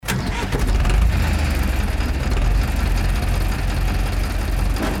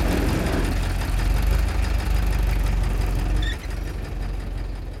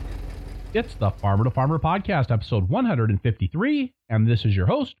It's the Farmer to Farmer podcast, episode 153, and this is your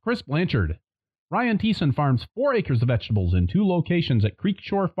host, Chris Blanchard. Ryan Thiessen farms 4 acres of vegetables in 2 locations at Creek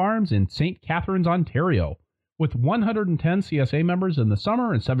Shore Farms in St. Catharines, Ontario. With 110 CSA members in the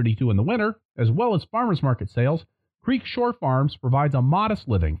summer and 72 in the winter, as well as farmers market sales, Creek Shore Farms provides a modest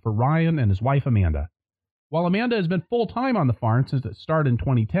living for Ryan and his wife Amanda. While Amanda has been full-time on the farm since it started in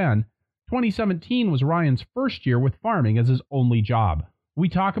 2010, 2017 was Ryan's first year with farming as his only job. We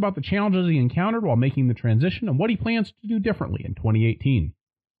talk about the challenges he encountered while making the transition and what he plans to do differently in 2018.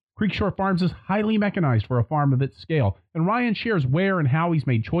 Creek Shore Farms is highly mechanized for a farm of its scale, and Ryan shares where and how he's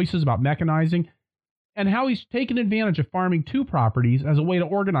made choices about mechanizing and how he's taken advantage of farming 2 properties as a way to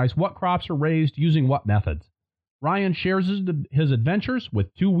organize what crops are raised using what methods. Ryan shares his adventures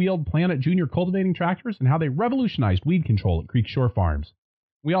with 2-wheeled Planet Junior cultivating tractors and how they revolutionized weed control at Creek Shore Farms.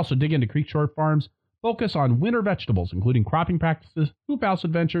 We also dig into Creek Shore Farms' focus on winter vegetables, including cropping practices, hoop house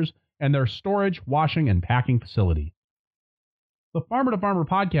adventures, and their storage, washing, and packing facility. The Farmer to Farmer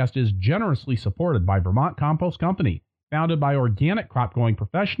podcast is generously supported by Vermont Compost Company, founded by organic crop-growing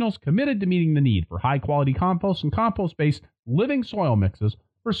professionals committed to meeting the need for high-quality compost and compost-based living soil mixes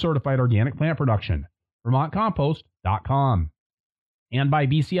for certified organic plant production. VermontCompost.com. And by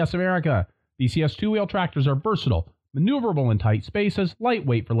BCS America. BCS 2-wheel tractors are versatile, maneuverable in tight spaces,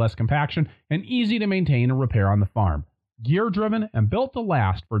 lightweight for less compaction, and easy to maintain and repair on the farm. Gear-driven and built to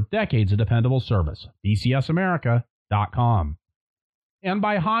last for decades of dependable service. BCSAmerica.com. And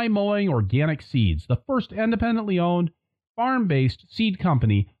by High Mowing Organic Seeds, the first independently owned, farm-based seed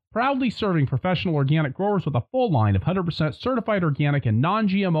company proudly serving professional organic growers with a full line of 100% certified organic and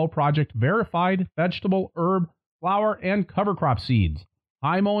non-GMO project verified vegetable, herb, flower, and cover crop seeds.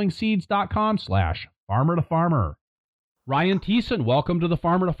 HighMowingSeeds.com/farmer to farmer. Ryan Thiessen, welcome to the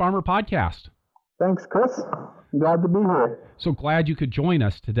Farmer to Farmer podcast. Thanks, Chris. I'm glad to be here. So glad you could join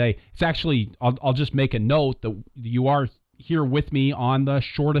us today. It's actually, I'll just make a note that you are here with me on the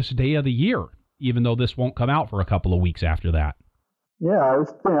shortest day of the year, even though this won't come out for a couple of weeks after that. Yeah, I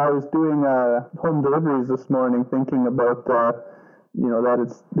was doing home deliveries this morning, thinking about that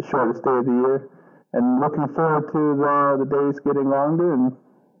it's the shortest day of the year, and looking forward to the days getting longer and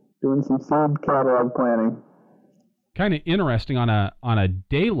doing some seed catalog planning. Kind of interesting on a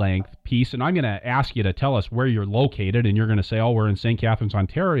day length piece, and I'm going to ask you to tell us where you're located, and you're going to say, oh, we're in St. Catharines,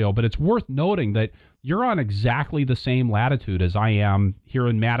 Ontario, but it's worth noting that you're on exactly the same latitude as I am here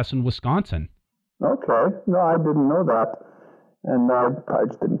in Madison, Wisconsin. Okay. No, I didn't know that, and I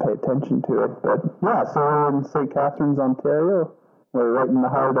just didn't pay attention to it. But yeah, so we're in St. Catharines, Ontario. We're right in the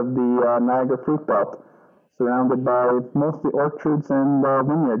heart of the Niagara Fruit Belt, surrounded by mostly orchards and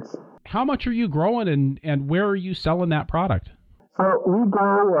vineyards. How much are you growing, and where are you selling that product? So we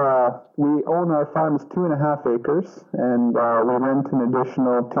own our farm is 2.5 acres, and we rent an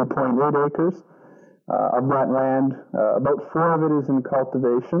additional 2.8 acres of that land. About 4 of it is in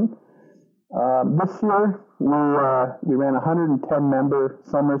cultivation. This year, we ran a 110-member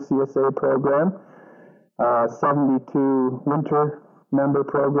summer CSA program, 72 winter member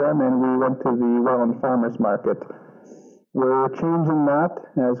program, and we went to the Welland Farmers Market. We're changing that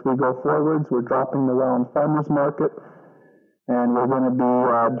as we go forwards. We're dropping the Welland Farmers Market, and we're going to be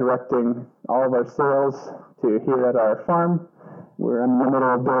directing all of our sales to here at our farm. We're in the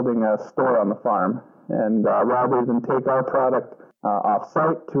middle of building a store on the farm, and rather than take our product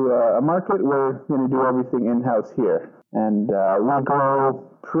off-site to a market, we're going to do everything in-house here. And we grow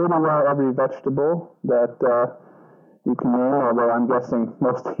pretty well every vegetable that you can name, although I'm guessing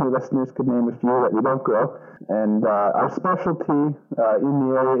most of your listeners could name a few that we don't grow. And our specialty in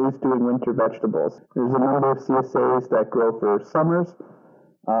the area is doing winter vegetables. There's a number of CSAs that grow for summers,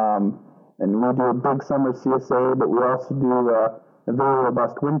 and we do a big summer CSA, but we also do a very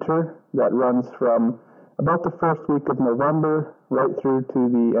robust winter that runs from about the first week of November right through to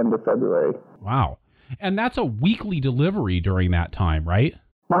the end of February. Wow. And that's a weekly delivery during that time, right?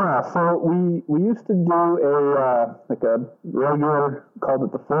 Yeah, so we used to do a regular, called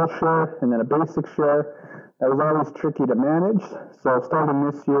it the full share, and then a basic share. That was always tricky to manage. So starting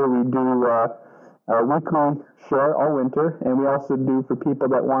this year, we do a weekly share all winter, and we also do, for people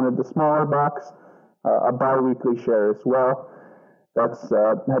that wanted the smaller box, a bi-weekly share as well. That's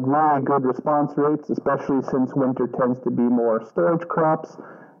had really good response rates, especially since winter tends to be more storage crops.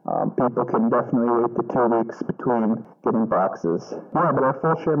 People can definitely wait the 2 weeks between getting boxes. Yeah, but our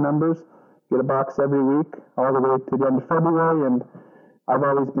full share members get a box every week all the way to the end of February, and I've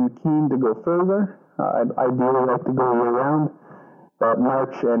always been keen to go further. I'd ideally like to go year-round, but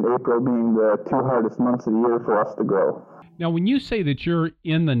March and April being the 2 hardest months of the year for us to grow. Now, when you say that you're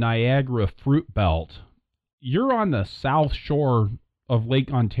in the Niagara Fruit Belt, you're on the south shore of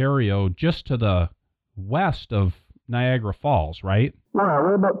Lake Ontario just to the west of Niagara Falls, right? Yeah,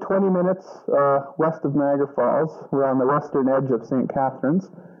 we're about 20 minutes west of Niagara Falls. We're on the western edge of St. Catharines.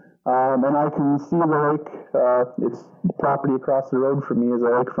 And I can see the lake. It's property across the road from me is a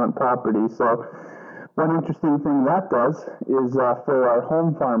lakefront property. So one interesting thing that does is for our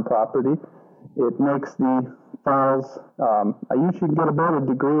home farm property, it makes the falls, I usually get about a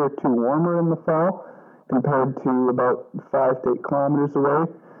degree or two warmer in the fall compared to about 5 to 8 kilometers away.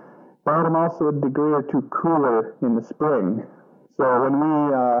 But I'm also a degree or two cooler in the spring. So when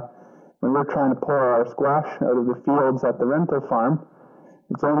we're trying to pull our squash out of the fields at the rental farm,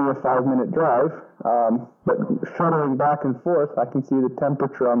 it's only a 5-minute drive, but shuttling back and forth, I can see the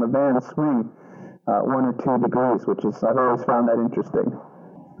temperature on the van swing 1 or 2 degrees, which is, I've always found that interesting.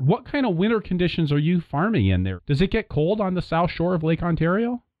 What kind of winter conditions are you farming in there? Does it get cold on the south shore of Lake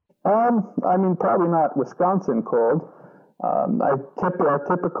Ontario? I mean, probably not Wisconsin cold. Our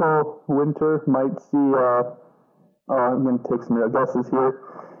typical winter might see, I'm going to take some real guesses here,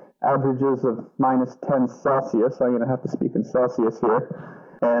 averages of minus 10 Celsius. I'm going to have to speak in Celsius here.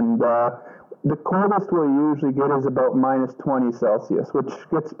 And the coldest we'll usually get is about minus 20 Celsius, which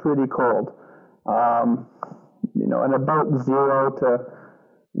gets pretty cold. And about 0 to,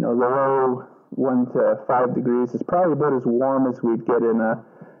 the low 1 to 5 degrees is probably about as warm as we'd get in a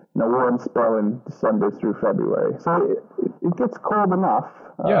warm spell in December through February. So it gets cold enough.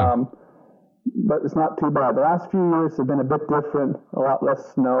 Yeah. But it's not too bad. The last few years have been a bit different, a lot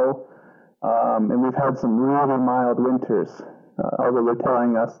less snow, and we've had some really mild winters, although they're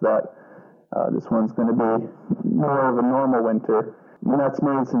telling us that this one's going to be more of a normal winter. And that's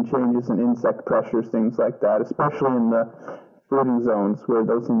made some changes in insect pressures, things like that, especially in the fruiting zones where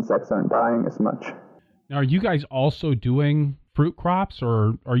those insects aren't dying as much. Now, are you guys also doing fruit crops,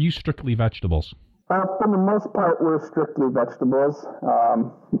 or are you strictly vegetables? For the most part, we're strictly vegetables.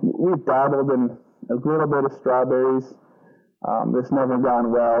 We've dabbled in a little bit of strawberries. It's never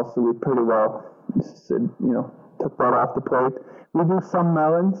gone well, so we pretty well took that off the plate. We do some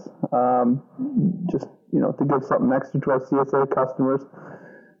melons, just to give something extra to our CSA customers.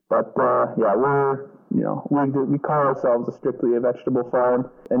 But we call ourselves strictly a vegetable farm,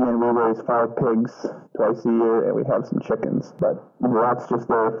 and then we raise 5 pigs twice a year, and we have some chickens. But that's just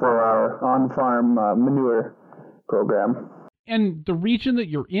there for our on-farm manure program. And the region that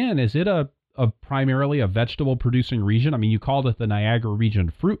you're in, is it a primarily a vegetable producing region? I mean, you called it the Niagara Region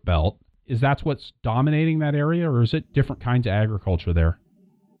Fruit Belt. Is that what's dominating that area, or is it different kinds of agriculture there?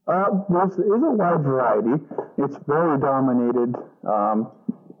 There is a wide variety. It's very dominated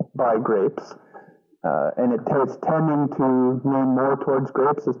by grapes. And it's tending to lean more towards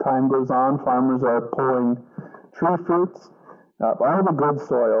grapes as time goes on. Farmers are pulling tree fruits. All the good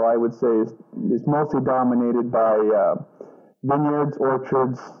soil, I would say, is mostly dominated by vineyards,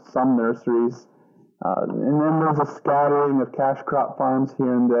 orchards, some nurseries. And then there's a scattering of cash crop farms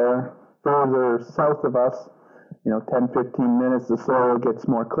here and there. Further south of us, 10, 15 minutes, the soil gets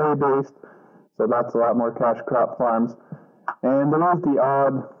more clay-based, so that's a lot more cash crop farms. And there is the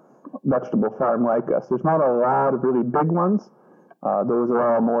odd vegetable farm like us. There's not a lot of really big ones. Those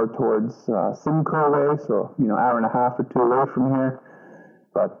are all more towards Simcoe way, so hour and a half or 2 away from here.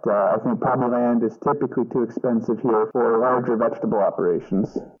 But I think probably land is typically too expensive here for larger vegetable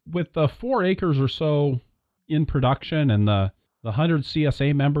operations. With the 4 acres or so in production and the 100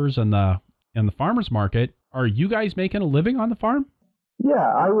 CSA members and the farmers market, are you guys making a living on the farm?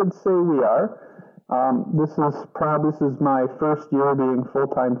 Yeah, I would say we are. This is my first year being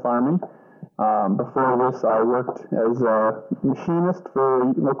full-time farming. Before this, I worked as a machinist for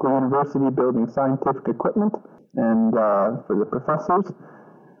a local university building scientific equipment and for the professors.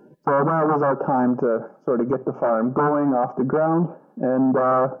 So that was our time to sort of get the farm going off the ground. And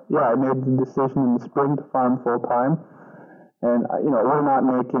I made the decision in the spring to farm full-time. And, we're not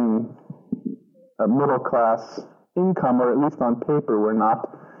making a middle-class income, or at least on paper we're not.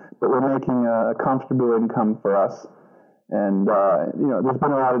 But we're making a comfortable income for us. And, there's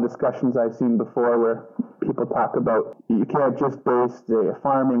been a lot of discussions I've seen before where people talk about you can't just base the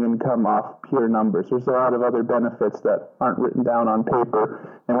farming income off pure numbers. There's a lot of other benefits that aren't written down on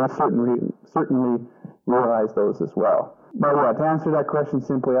paper, and we certainly realize those as well. But yeah, to answer that question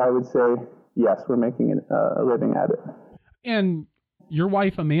simply, I would say yes, we're making a living at it. And your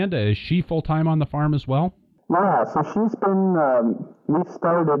wife, Amanda, is she full-time on the farm as well? Yeah, so she's been, we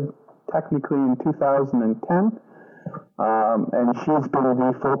started technically in 2010, and she's been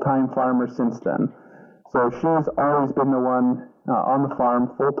the full-time farmer since then. So she's always been the one on the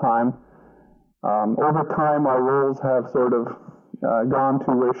farm full-time. Over time, our roles have sort of gone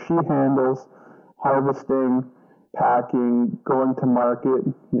to where she handles harvesting, packing, going to market,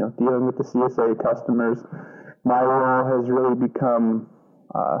 dealing with the CSA customers. My role has really become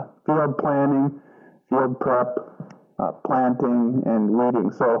field planning, field prep, planting, and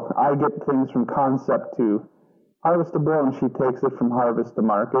weeding. So I get things from concept to harvestable, and she takes it from harvest to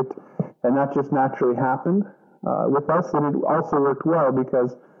market. And that just naturally happened with us, and it also worked well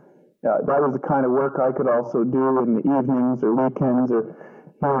because that was the kind of work I could also do in the evenings or weekends or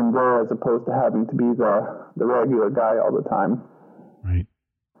here and there, as opposed to having to be the regular guy all the time. Right.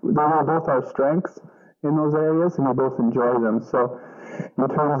 They are both our strengths in those areas, and we both enjoy them. So in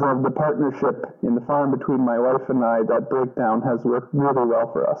terms of the partnership in the farm between my wife and I, that breakdown has worked really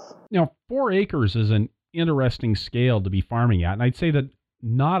well for us. Now, 4 acres is an interesting scale to be farming at, and I'd say that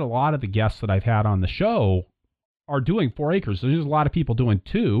not a lot of the guests that I've had on the show are doing 4 acres. There's a lot of people doing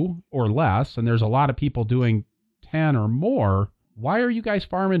 2 or less, and there's a lot of people doing 10 or more. Why are you guys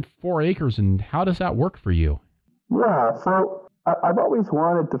farming 4 acres, and how does that work for you? Yeah, so I've always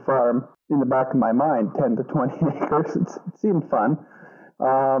wanted to farm, in the back of my mind, 10 to 20 acres. It seemed fun.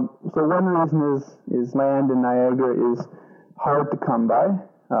 So one reason is land in Niagara is hard to come by,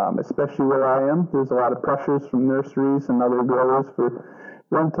 especially where I am. There's a lot of pressures from nurseries and other growers for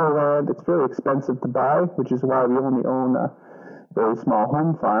rental land. It's very expensive to buy, which is why we only own a very small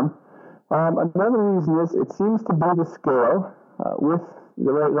home farm. Another reason is it seems to be the scale with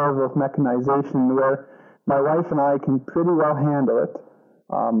the right level of mechanization where my wife and I can pretty well handle it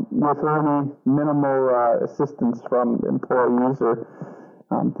with only minimal assistance from employees or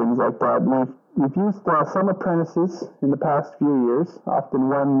things like that. We've used some apprentices in the past few years, often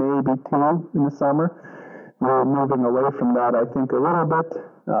 1, maybe 2 in the summer. We're moving away from that, I think, a little bit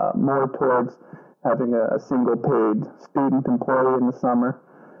more towards having a single paid student employee in the summer.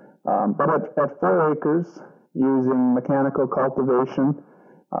 But at 4 acres, using mechanical cultivation,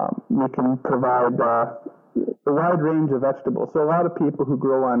 we can provide a wide range of vegetables. So a lot of people who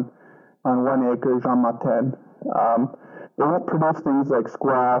grow on 1 acre, Jean Martin, they won't produce things like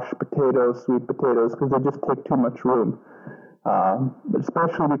squash, potatoes, sweet potatoes, because they just take too much room. But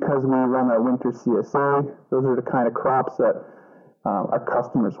especially because we run a winter CSA, those are the kind of crops that our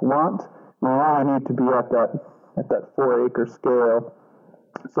customers want. We really need to be at that 4 acre scale.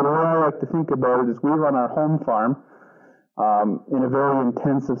 So the way I like to think about it is we run our home farm in a very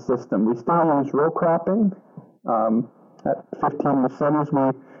intensive system. We still use row cropping at 15 centers.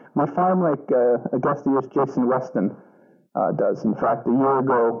 We farm like a guest of yours, Jason Weston, does. In fact, a year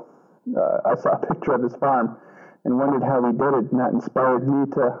ago, I saw a picture of his farm and wondered how he did it, and that inspired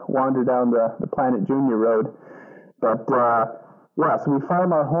me to wander down the Planet Junior Road. But so we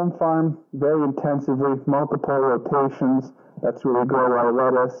farm our home farm very intensively, multiple rotations. That's where we grow our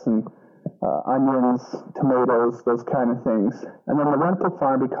lettuce and onions, tomatoes, those kind of things. And then the rental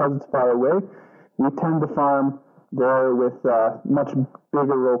farm, because it's far away, we tend to farm there with much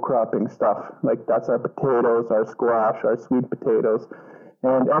bigger row cropping stuff. Like that's our potatoes, our squash, our sweet potatoes.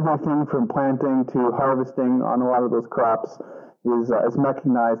 And everything from planting to harvesting on a lot of those crops is as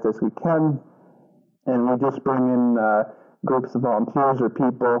mechanized as we can. And we just bring in groups of volunteers or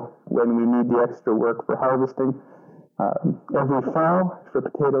people when we need the extra work for harvesting. Every fall, for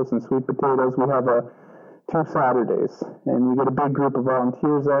potatoes and sweet potatoes, we have 2 Saturdays, and we get a big group of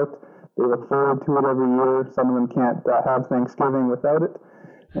volunteers out. They look forward to it every year. Some of them can't have Thanksgiving without it.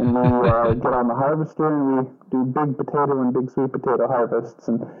 And we get on the harvester, and we do big potato and big sweet potato harvests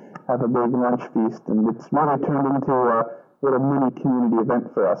and have a big lunch feast. And it's really turned into a little mini community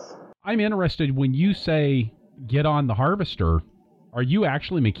event for us. I'm interested, when you say get on the harvester, are you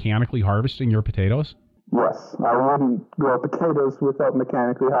actually mechanically harvesting your potatoes? Yes, I wouldn't grow potatoes without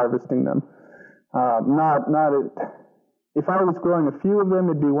mechanically harvesting them. If I was growing a few of them,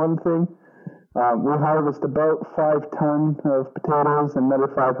 it'd be one thing. We harvest about 5 ton of potatoes and another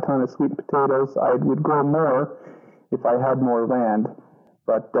 5 ton of sweet potatoes. I would grow more if I had more land.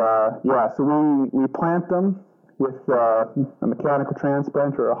 But so we plant them with a mechanical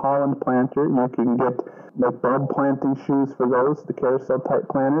transplanter or a Holland planter. You can get like bulb planting shoes for those, the carousel type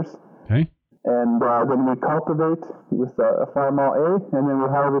planters. Okay. And then we cultivate with a Farmall A, and then we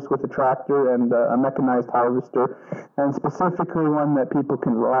harvest with a tractor and a mechanized harvester, and specifically one that people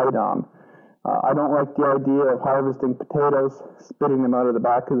can ride on. I don't like the idea of harvesting potatoes, spitting them out of the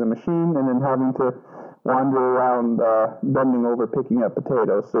back of the machine, and then having to wander around bending over picking up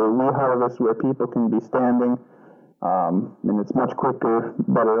potatoes. So we harvest where people can be standing, and it's much quicker,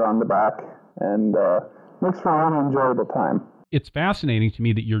 better on the back, and makes for a really enjoyable time. It's fascinating to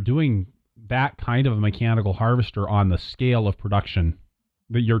me that you're doing that kind of a mechanical harvester on the scale of production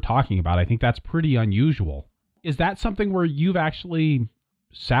that you're talking about. I think that's pretty unusual. Is that something where you've actually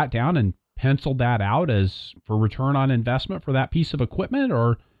sat down and penciled that out as for return on investment for that piece of equipment,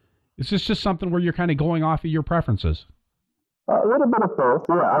 or is this just something where you're kind of going off of your preferences? A little bit of both.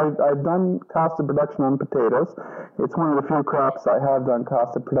 Yeah, I've done cost of production on potatoes. It's one of the few crops I have done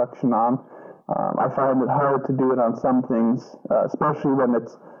cost of production on. I find it hard to do it on some things, especially when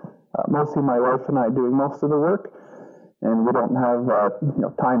it's mostly my wife and I doing most of the work, and we don't have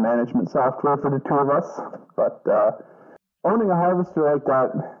time management software for the two of us. But owning a harvester like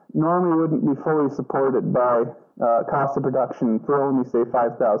that normally wouldn't be fully supported by cost of production for only, say,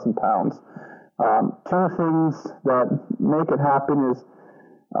 5,000 pounds. Two things that make it happen is,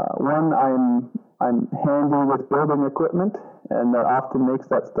 one, I'm handy with building equipment, and that often makes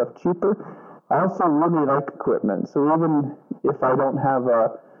that stuff cheaper. I also really like equipment, so even if I don't have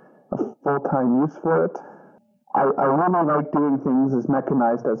a full-time use for it, I really like doing things as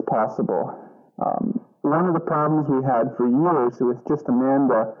mechanized as possible. One of the problems we had for years with just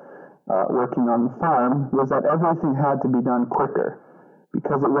Amanda working on the farm was that everything had to be done quicker,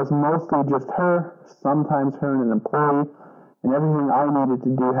 because it was mostly just her, sometimes her and an employee, and everything I needed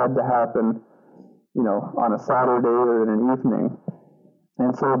to do had to happen, on a Saturday or in an evening.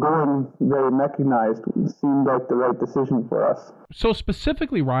 And so going very mechanized seemed like the right decision for us. So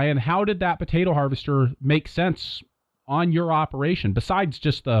specifically, Ryan, how did that potato harvester make sense on your operation, besides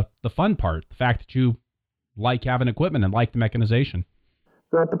just the fun part, the fact that you like having equipment and like the mechanization?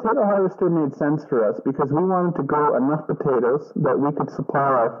 The potato harvester made sense for us because we wanted to grow enough potatoes that we could supply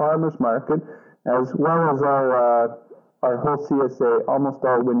our farmers market as well as our whole CSA almost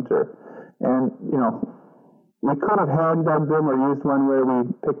all winter. And, we could have hand dug them or used one where we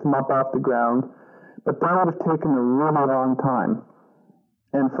picked them up off the ground, but that would have taken a really long time.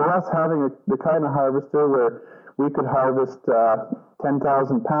 And for us, having the kind of harvester where we could harvest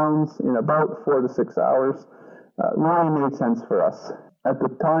 10,000 pounds in about 4 to 6 hours really made sense for us. At the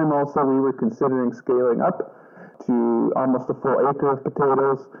time also, we were considering scaling up to almost a full acre of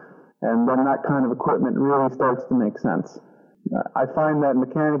potatoes, and then that kind of equipment really starts to make sense. I find that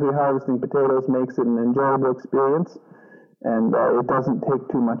mechanically harvesting potatoes makes it an enjoyable experience, and it doesn't take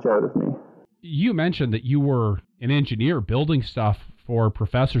too much out of me. You mentioned that you were an engineer building stuff for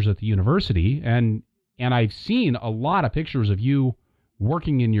professors at the university, and I've seen a lot of pictures of you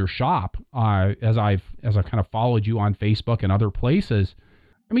working in your shop as I've kind of followed you on Facebook and other places.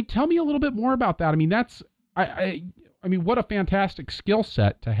 I mean, tell me a little bit more about that. I mean, I mean, what a fantastic skill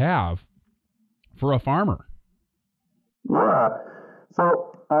set to have for a farmer. Yeah.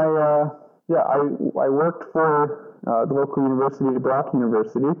 So I worked for the local university, Brock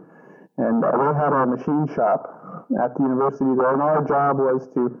University, and they had a machine shop at the university there, and our job was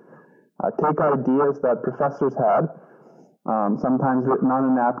to take ideas that professors had, sometimes written on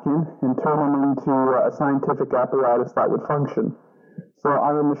a napkin, and turn them into a scientific apparatus that would function. So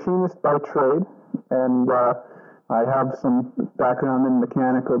I'm a machinist by trade, and I have some background in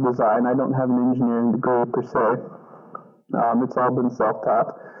mechanical design. I don't have an engineering degree per se. It's all been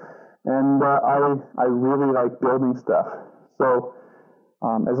self-taught, and I really like building stuff. So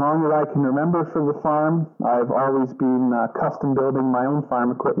as long as I can remember for the farm, I've always been custom building my own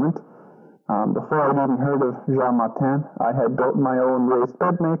farm equipment. Before I'd even heard of Jean Martin, I had built my own raised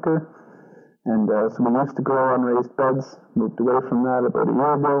bed maker, and so we used to grow on raised beds, moved away from that about a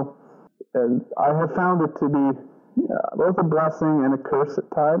year ago, and I have found it to be both a blessing and a curse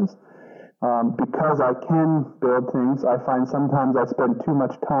at times. Because I can build things, I find sometimes I spend too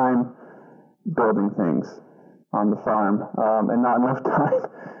much time building things on the farm, and not enough time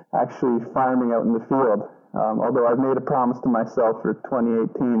actually farming out in the field. Although I've made a promise to myself for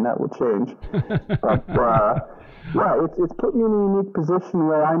 2018, that will change. But it's put me in a unique position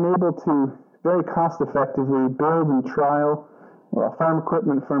where I'm able to very cost effectively build and trial farm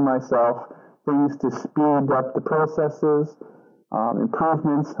equipment for myself, things to speed up the processes,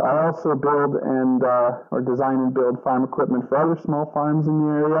 improvements. I also build and or design and build farm equipment for other small farms in the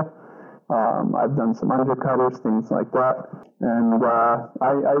area. I've done some undercutters, things like that, and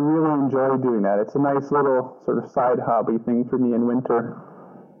I really enjoy doing that. It's a nice little sort of side hobby thing for me in winter,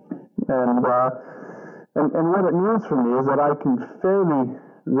 and what it means for me is that I can fairly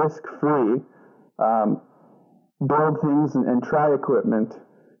risk-free build things and try equipment,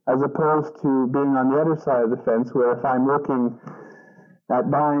 as opposed to being on the other side of the fence, where if I'm looking at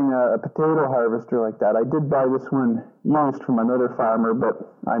buying a potato harvester like that. I did buy this one used from another farmer, but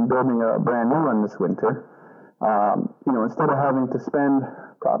I'm building a brand new one this winter. Instead of having to spend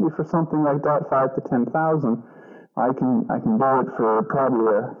probably for something like that $5,000 to $10,000, I can do it for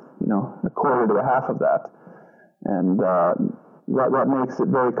probably a quarter to a half of that, and that makes it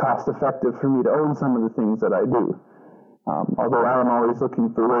very cost effective for me to own some of the things that I do. Although I am always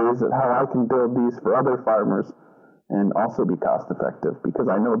looking for ways at how I can build these for other farmers and also be cost effective, because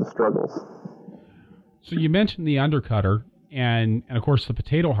I know the struggles. So you mentioned the undercutter and of course the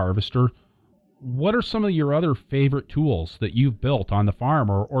potato harvester. What are some of your other favorite tools that you've built on the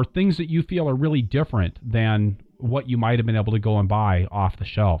farm, or things that you feel are really different than what you might have been able to go and buy off the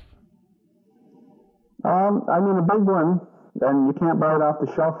shelf? I mean, a big one, and you can't buy it off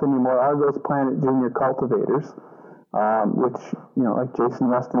the shelf anymore, are those Planet Junior cultivators, which, like Jason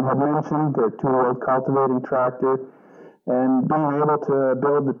Weston had mentioned, they're two-wheeled cultivating tractor, and being able to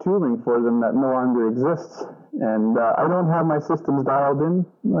build the tooling for them that no longer exists. And I don't have my systems dialed in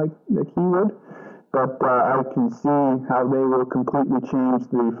like he would, but I can see how they will completely change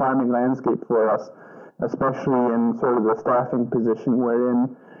the farming landscape for us, especially in sort of the staffing position where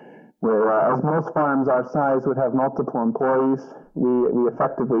as most farms our size would have multiple employees, we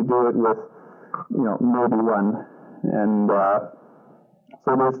effectively do it with, maybe one. And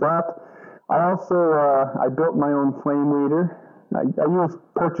so there's that. I also, I built my own flame weeder. I used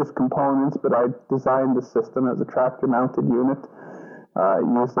purchased components, but I designed the system as a tractor-mounted unit.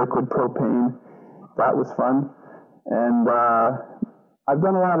 Used liquid propane. That was fun. And I've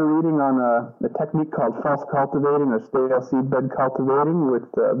done a lot of reading on a technique called false cultivating or stale seedbed cultivating with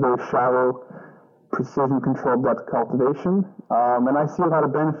very shallow, precision-controlled depth cultivation. And I see a lot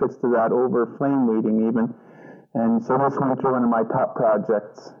of benefits to that over flame weeding even. And so this winter, one of my top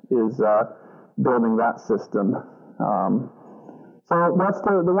projects is building that system. So that's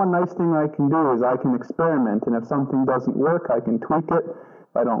the one nice thing I can do is I can experiment, and if something doesn't work, I can tweak it.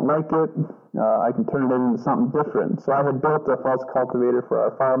 If I don't like it, I can turn it into something different. So I had built a false cultivator for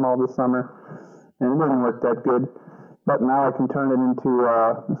our farm all this summer, and it didn't work that good. But now I can turn it into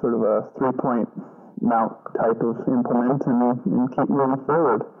sort of a 3-point mount type of implement and keep moving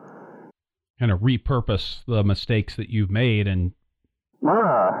forward. Kind of repurpose the mistakes that you've made and...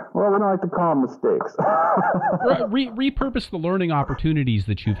 Yeah, well, we don't like to call them mistakes. repurpose the learning opportunities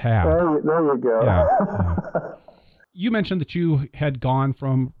that you've had. There you go. Yeah. You mentioned that you had gone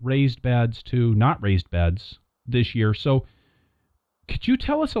from raised beds to not raised beds this year. So could you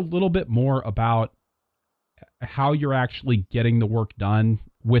tell us a little bit more about how you're actually getting the work done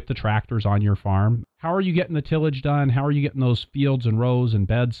with the tractors on your farm? How are you getting the tillage done? How are you getting those fields and rows and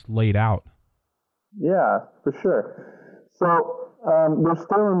beds laid out? Yeah, for sure. So we're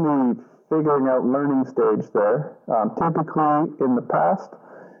still in the figuring out learning stage there. Typically, in the past,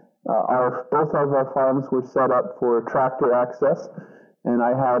 both of our farms were set up for tractor access, and I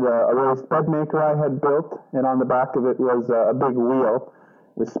had a raised bed maker I had built, and on the back of it was a big wheel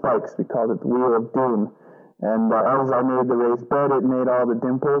with spikes. We called it the Wheel of Doom. And as I made the raised bed, it made all the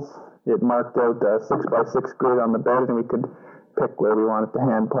dimples. It marked out a 6x6 grid on the bed, and we could pick where we wanted to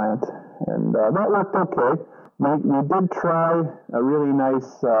hand plant. And that worked okay. We did try a really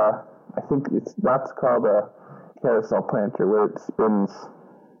nice, I think that's called a carousel planter, where it spins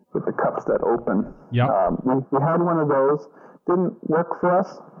with the cups that open. Yep. We had one of those. Didn't work for us.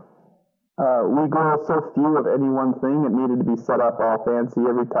 We grow so few of any one thing, it needed to be set up all fancy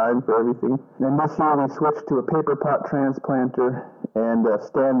every time for everything. And this year we switched to a paper pot transplanter and a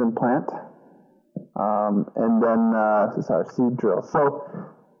stand and plant. And then this is our seed drill. So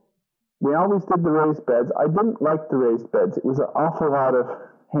we always did the raised beds. I didn't like the raised beds. It was an awful lot of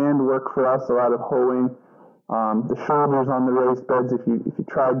hand work for us, a lot of hoeing. The shoulders on the raised beds, if you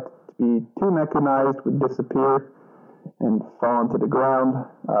tried to be too mechanized, would disappear and fall into the ground.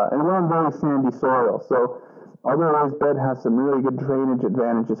 And we're on very sandy soil. So although raised bed has some really good drainage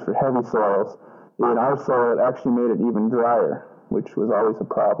advantages for heavy soils, in our soil it actually made it even drier, which was always a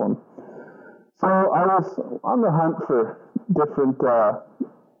problem. So I was on the hunt for different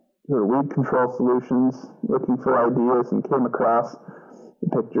sort of weed control solutions, looking for ideas, and came across the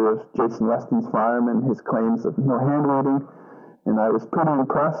picture of Jason Weston's farm and his claims of no hand weeding, and I was pretty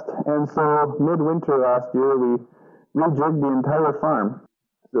impressed. And so midwinter last year, we rejigged the entire farm.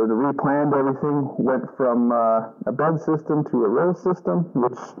 So to replanned everything, went from a bed system to a row system,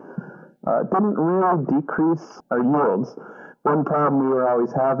 which didn't really decrease our yields. One problem we were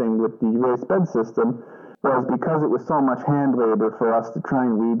always having with the raised bed system was because it was so much hand labor for us to try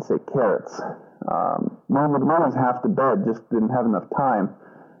and weed, say, carrots. One would lose half the bed, just didn't have enough time.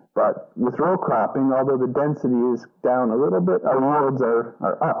 But with row cropping, although the density is down a little bit, our yields are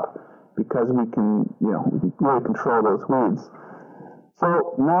up because we can really control those weeds.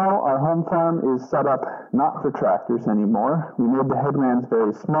 So now our home farm is set up not for tractors anymore. We made the headlands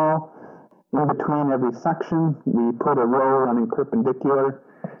very small. In between every section, we put a row running perpendicular,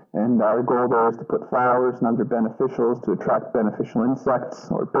 and our goal there is to put flowers and other beneficials to attract beneficial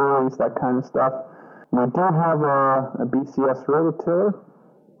insects or berries, that kind of stuff. We do have a BCS rototiller,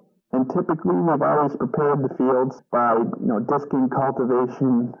 and typically we've always prepared the fields by disking,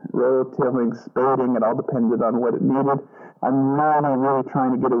 cultivation, rototilling, spading. It all depended on what it needed. I'm really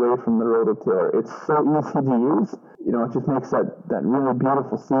trying to get away from the rototiller. It's so easy to use. It just makes that really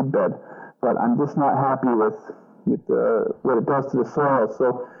beautiful seed bed. But I'm just not happy with what it does to the soil.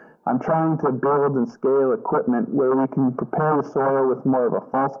 So I'm trying to build and scale equipment where we can prepare the soil with more of a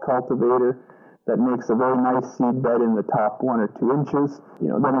false cultivator that makes a very nice seed bed in the top 1 or 2 inches.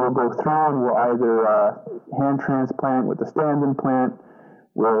 Then we'll go through and we'll either hand transplant with the stand-in plant,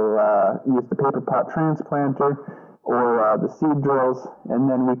 we'll use the paper pot transplanter, or the seed drills, and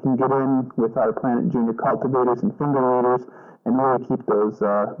then we can get in with our Planet Junior cultivators and finger weeders and really keep those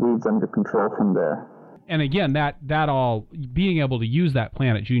weeds under control from there. And again, that all, being able to use that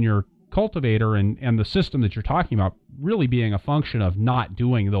Planet Junior cultivator and the system that you're talking about really being a function of not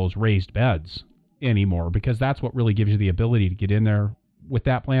doing those raised beds anymore, because that's what really gives you the ability to get in there with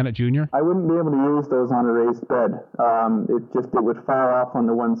that Planet Junior. I wouldn't be able to use those on a raised bed. It would fall off on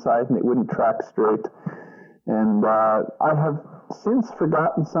the one side and it wouldn't track straight. And I have since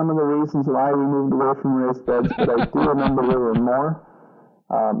forgotten some of the reasons why we moved away from raised beds, but I do remember there were more.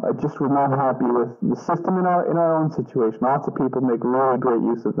 I just was not happy with the system in our own situation. Lots of people make really great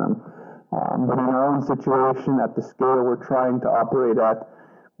use of them. But in our own situation, at the scale we're trying to operate at,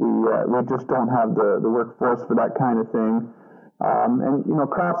 we just don't have the workforce for that kind of thing. And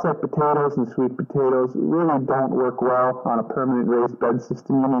crops like potatoes and sweet potatoes really don't work well on a permanent raised bed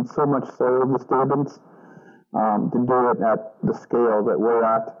system. You need so much soil disturbance to do it at the scale that we're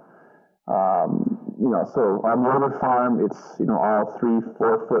at. So on the other farm, it's all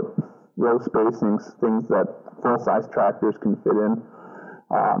 3-4 foot row spacings, things that full-size tractors can fit in.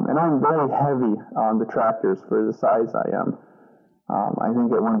 And I'm very heavy on the tractors for the size I am. I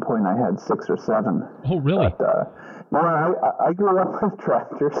think at one point I had 6 or 7. Oh, really? But, I grew up with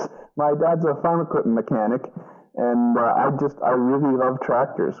tractors. My dad's a farm equipment mechanic, and I really love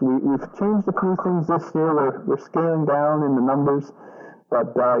tractors. We've changed a few things this year. We're scaling down in the numbers,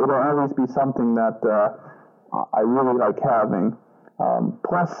 but it'll always be something that I really like having.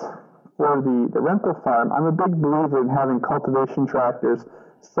 Plus, for the rental farm, I'm a big believer in having cultivation tractors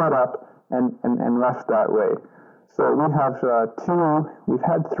set up and left that way. So we have 2, we've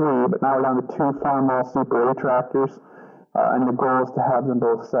had 3, but now we're down to 2 Farmall Super A tractors, and the goal is to have them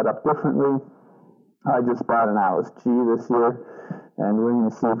both set up differently. I just bought an Alice G this year, and we're going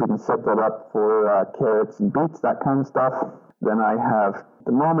to see if we can set that up for carrots and beets, that kind of stuff. Then I have, at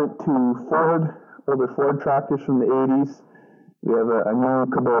the moment, 2 older Ford tractors from the 80s. We have a new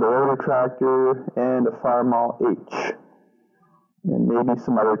Kubota loader tractor and a Farmall H. And maybe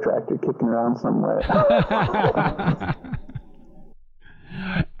some other tractor kicking around somewhere.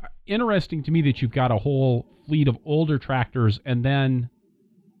 Interesting to me that you've got a whole fleet of older tractors and then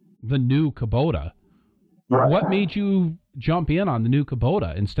the new Kubota. Yeah. What made you jump in on the new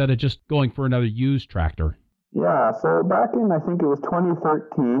Kubota instead of just going for another used tractor? Yeah, so back in, I think it was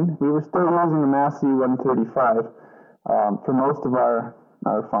 2013, we were still using a Massey 135 for most of our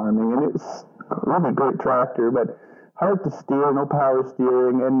farming, and it was a really great tractor, but hard to steer, no power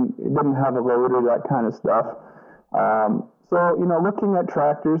steering, and it didn't have a loader, that kind of stuff. So, looking at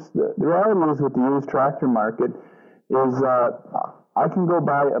tractors, the reality is with the used tractor market is I can go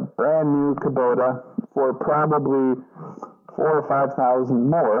buy a brand new Kubota for probably $4,000 or $5,000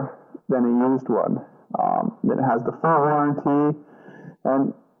 more than a used one. That has the full warranty,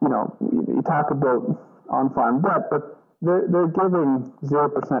 and you talk about on-farm debt, but they're giving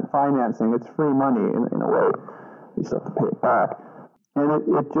 0% financing. It's free money in a way. You still have to pay it back. And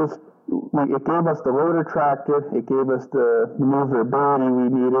it gave us the loader tractor. It gave us the maneuverability we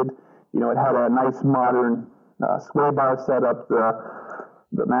needed. It had a nice modern sway bar setup.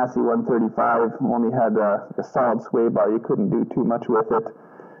 The Massey 135 only had a solid sway bar. You couldn't do too much with it.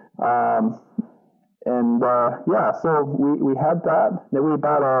 So we had that. Then we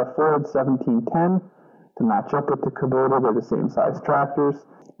bought a Ford 1710 to match up with the Kubota. They're the same size tractors.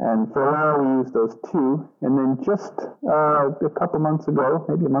 And for a while, we used those 2. And then just a couple months ago,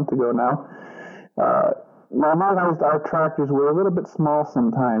 maybe a month ago now, I realized our tractors were a little bit small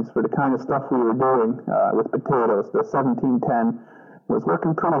sometimes for the kind of stuff we were doing with potatoes. The 1710 was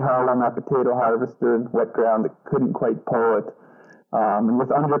working pretty hard on that potato harvester in wet ground that couldn't quite pull it. And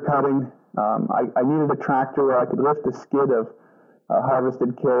with undercutting, I needed a tractor where I could lift a skid of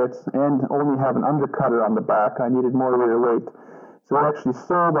harvested carrots and only have an undercutter on the back. I needed more rear weight. So we actually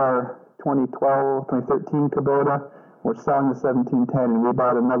sold our 2013 Kubota. We're selling the 1710, and we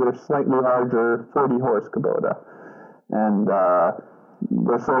bought another slightly larger 40-horse Kubota. And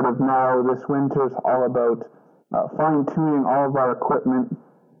we're sort of now, this winter's all about fine-tuning all of our equipment,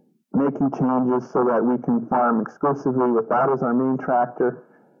 making changes so that we can farm exclusively with that as our main tractor.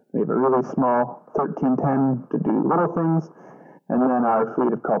 We have a really small 1310 to do little things, and then our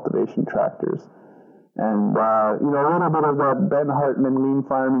fleet of cultivation tractors. And, a little bit of that Ben Hartman lean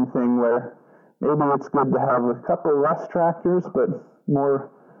farming thing where maybe it's good to have a couple less tractors, but more,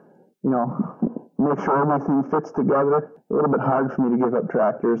 make sure everything fits together. A little bit hard for me to give up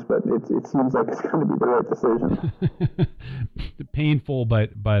tractors, but it seems like it's going to be the right decision. Painful,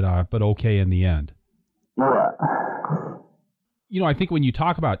 but okay in the end. Yeah. I think when you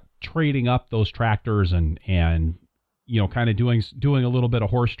talk about trading up those tractors and kind of doing a little bit of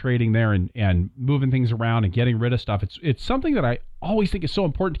horse trading there and moving things around and getting rid of stuff, it's something that I always think is so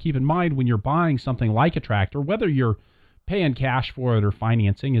important to keep in mind when you're buying something like a tractor, whether you're paying cash for it or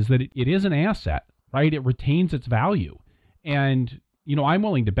financing, is that it is an asset, right? It retains its value. And, I'm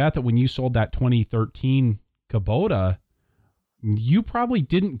willing to bet that when you sold that 2013 Kubota, you probably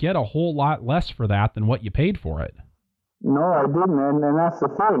didn't get a whole lot less for that than what you paid for it. No, I didn't. And that's the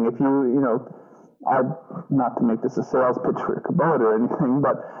thing. If not to make this a sales pitch for a Kubota or anything,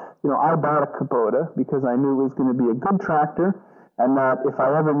 but, I bought a Kubota because I knew it was going to be a good tractor, and that if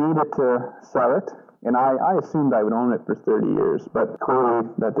I ever needed to sell it, and I assumed I would own it for 30 years, but clearly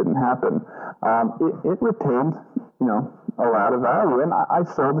that didn't happen. It retained, a lot of value, and I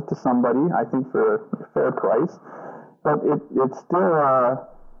sold it to somebody, I think, for a fair price, but it still,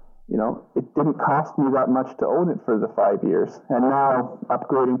 it didn't cost me that much to own it for the 5 years. And now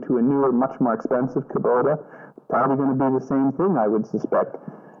upgrading to a newer, much more expensive Kubota, probably going to be the same thing, I would suspect.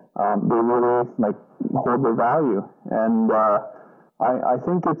 They really hold their value. And I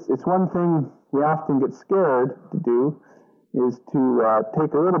think it's one thing we often get scared to do is to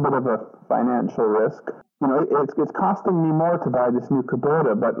take a little bit of a financial risk. It's costing me more to buy this new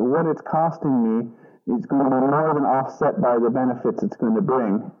Kubota, but what it's costing me is going to be more than offset by the benefits it's going to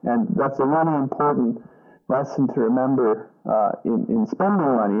bring. And that's a really important lesson to remember in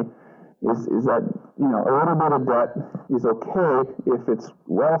spending money is that, a little bit of debt is okay if it's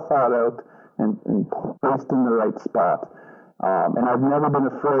well thought out and placed in the right spot. And I've never been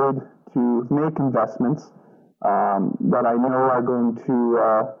afraid to make investments that I know are going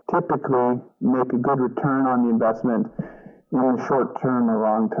to typically make a good return on the investment in the short term or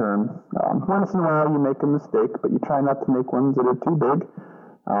long term. Once in a while you make a mistake, but you try not to make ones that are too big.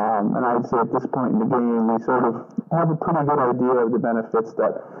 And I'd say at this point in the game, we sort of have a pretty good idea of the benefits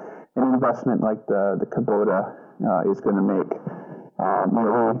that an investment like the Kubota is going to make.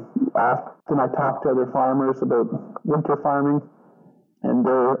 Often I talk to other farmers about winter farming, and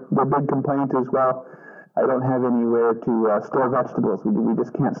their big complaint is, well, I don't have anywhere to store vegetables. We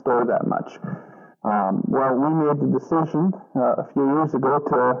just can't store that much. Well, we made the decision a few years ago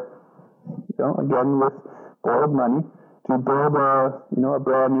to, again with borrowed money, to build a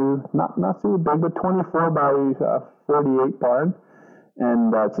brand new, not so big, but 24 by 48 barn,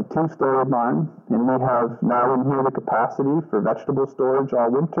 and it's a 2-story barn, and we have now in here the capacity for vegetable storage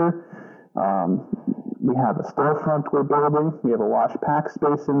all winter. We have a storefront we're building. We have a wash pack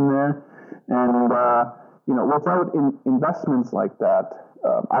space in there, and without investments like that,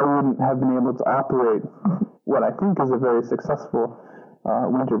 I wouldn't have been able to operate what I think is a very successful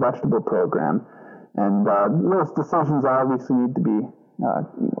winter vegetable program. And those decisions obviously need to be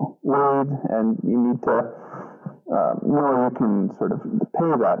weighed, and you need to know you can sort of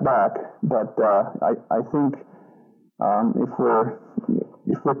pay that back. But I think if we're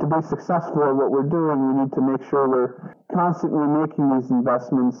to be successful at what we're doing, we need to make sure we're constantly making these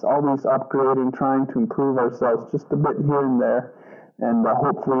investments, always upgrading, trying to improve ourselves just a bit here and there. And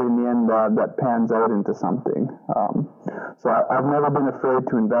hopefully in the end that pans out into something. So I've never been afraid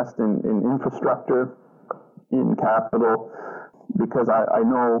to invest in infrastructure, in capital, because I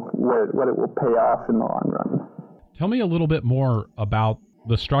know what it will pay off in the long run. Tell me a little bit more about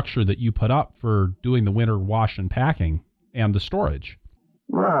the structure that you put up for doing the winter wash and packing and the storage.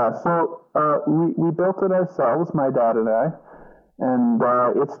 Yeah, so we built it ourselves, my dad and I, and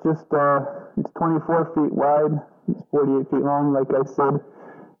it's just it's 24 feet wide. It's 48 feet long, like I said.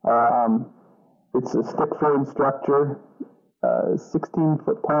 It's a stick frame structure,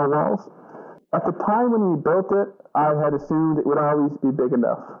 16-foot tall walls. At the time when we built it, I had assumed it would always be big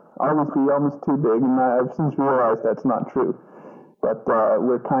enough, always be almost too big, and I've since realized that's not true. But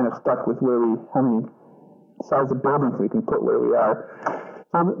we're kind of stuck with how many size of buildings we can put where we are.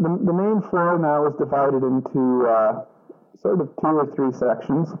 So the main floor now is divided into sort of 2 or 3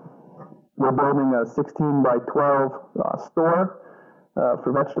 sections. We're building a 16 by 12 store.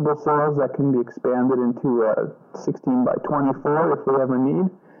 for vegetable sales that can be expanded into a 16 by 24 if we ever need.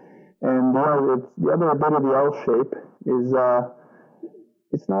 And the other bit of the L shape is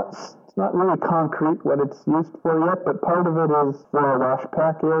it's not really concrete what it's used for yet, but part of it is for our wash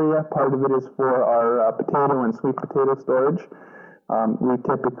pack area, part of it is for our potato and sweet potato storage. We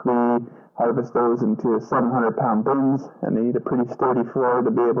typically harvest those into 700-pound bins, and they need a pretty sturdy floor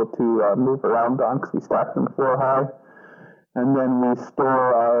to be able to move around on because we stack them floor high. And then we store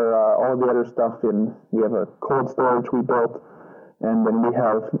our all the other stuff in. We have a cold storage we built, and then we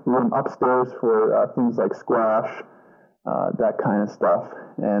have room upstairs for things like squash, that kind of stuff.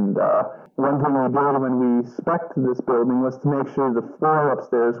 And one thing we did when we spec'd this building was to make sure the floor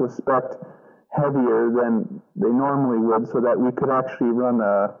upstairs was spec'd heavier than they normally would, so that we could actually run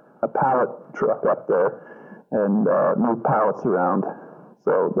a pallet truck up there and move pallets around.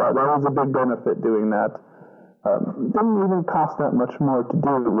 So that was a big benefit doing that. It didn't even cost that much more to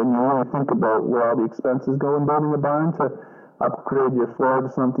do when you really think about where all the expenses go in building a barn. To upgrade your floor to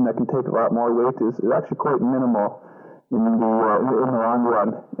something that can take a lot more weight is actually quite minimal in the long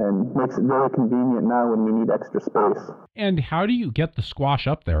run, and makes it very convenient now when we need extra space. And how do you get the squash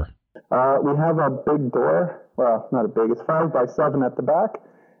up there? We have a big door. Well, not a big. It's 5 by 7 at the back,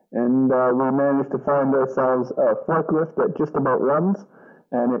 and we managed to find ourselves a forklift that just about runs,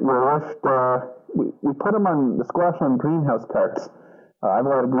 and it will lift. We put them on the squash on greenhouse carts. I have a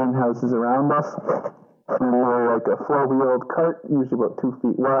lot of greenhouses around us, and they're like a 4-wheeled cart, usually about 2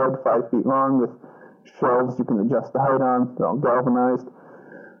 feet wide, 5 feet long, with shelves you can adjust the height on. They're all galvanized.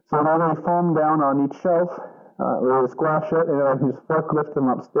 So now they foam down on each shelf. We squash it, and I can just forklift them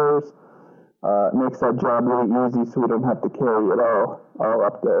upstairs. It makes that job really easy, so we don't have to carry it all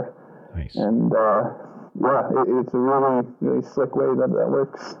up there. Nice. And it's a really, really slick way that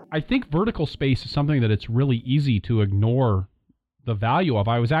works. I think vertical space is something that it's really easy to ignore the value of.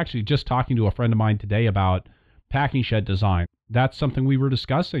 I was actually just talking to a friend of mine today about packing shed design. That's something we were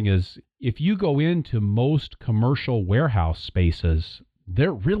discussing, is if you go into most commercial warehouse spaces,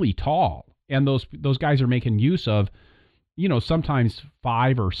 they're really tall. And those guys are making use of, sometimes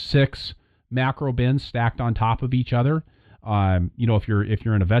 5 or 6 macro bins stacked on top of each other. If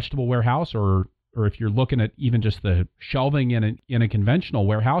you're in a vegetable warehouse, or if you're looking at even just the shelving in a conventional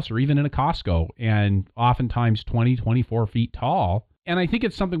warehouse, or even in a Costco, and oftentimes 20, 24 feet tall. And I think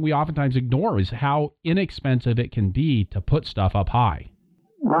it's something we oftentimes ignore, is how inexpensive it can be to put stuff up high.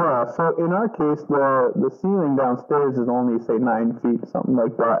 Yeah, so in our case, the ceiling downstairs is only, say, 9 feet, something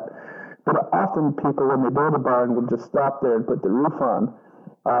like that. But often people, when they build a barn, will just stop there and put the roof on.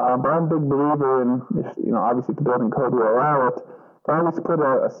 But I'm a big believer in, obviously the building code will allow it, to always put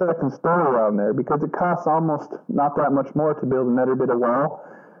a second story on there, because it costs almost not that much more to build another bit of wall,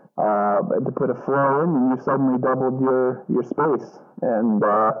 to put a floor in, and you suddenly doubled your space. And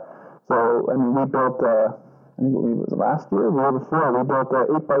we built, I think it was last year, the year before, we built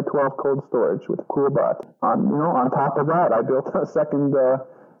a 8 by 12 cold storage with a CoolBot. On top of that, I built a second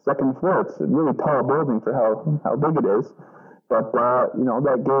floor. It's a really tall building for how big it is. But,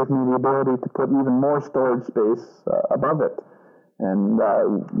 that gave me the ability to put even more storage space above it. And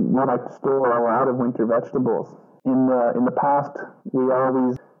we like to store a lot of winter vegetables. In the past, we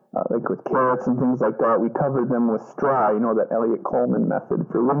always, like with carrots and things like that, we covered them with straw, that Elliott Coleman method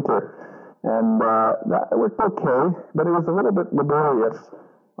for winter. And that worked okay, but it was a little bit laborious,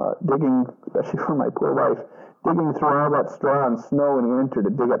 digging, especially for my poor wife, digging through all that straw and snow in winter to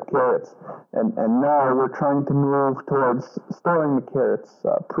dig up carrots. And now we're trying to move towards storing the carrots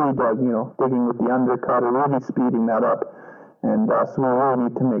pre-dug, digging with the undercut, or really speeding that up. And so we really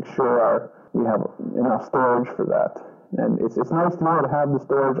need to make sure we have enough storage for that. And it's nice to be able to have the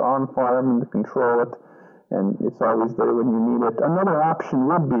storage on farm and to control it, and it's always there when you need it. Another option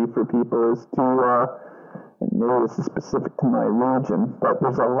would be for people is to, and maybe this is specific to my region, but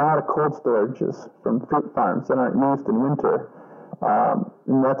there's a lot of cold storages from fruit farms that aren't used in winter.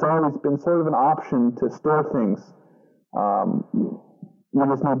 And that's always been sort of an option to store things. You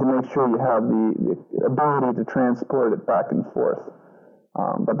just need to make sure you have the ability to transport it back and forth.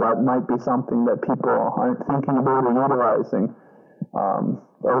 But that might be something that people aren't thinking about or utilizing.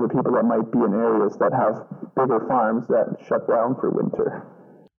 Or the people that might be in areas that have bigger farms that shut down for winter.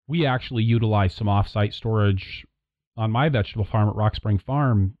 We actually utilize some off-site storage on my vegetable farm at Rock Spring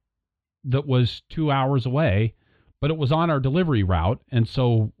Farm that was 2 hours away, but it was on our delivery route, and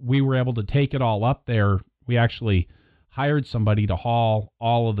so we were able to take it all up there. We actually hired somebody to haul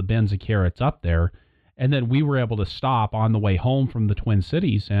all of the bins of carrots up there, and then we were able to stop on the way home from the Twin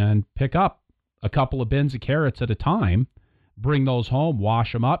Cities and pick up a couple of bins of carrots at a time, bring those home,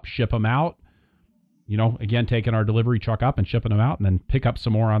 wash them up, ship them out, again, taking our delivery truck up and shipping them out and then pick up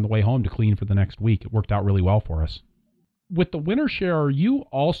some more on the way home to clean for the next week. It worked out really well for us. With the winter share, are you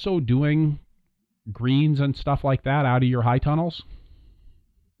also doing greens and stuff like that out of your high tunnels?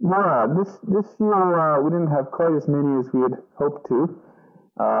 Yeah, this year we didn't have quite as many as we had hoped to.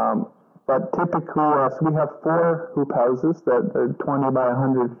 But typically, so we have 4 hoop houses that are 20 by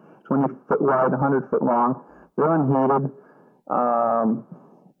 100, 20 foot wide, 100 foot long. They're unheated.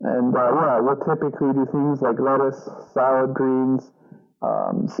 We'll typically do things like lettuce, salad greens,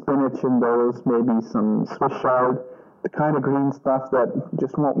 spinach in those, maybe some Swiss chard, the kind of green stuff that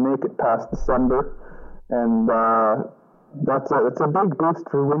just won't make it past December. And that's a big boost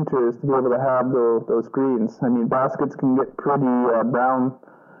for winters to be able to have those greens. I mean, baskets can get pretty brown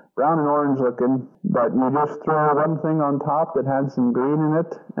and orange looking, but you just throw one thing on top that had some green in it,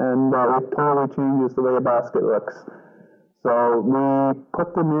 and it totally changes the way a basket looks. So we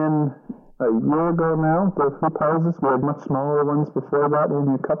put them in a year ago now, the hoop houses. We had much smaller ones before that,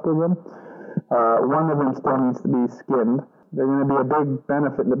 only a couple of them. One of them still needs to be skinned. They're going to be a big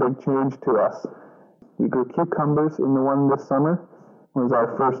benefit and a big change to us. We grew cucumbers in the one this summer. It was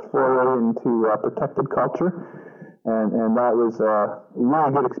our first foray into protected culture. And that was a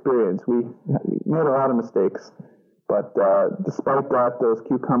really good experience. We made a lot of mistakes, but despite that, those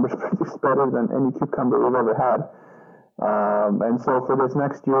cucumbers produced better than any cucumber we've ever had. And so for this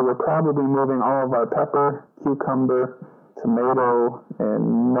next year, we're probably moving all of our pepper, cucumber, tomato,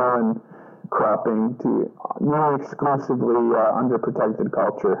 and melon cropping to nearly exclusively under protected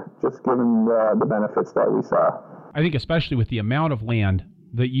culture, just given the benefits that we saw. I think especially with the amount of land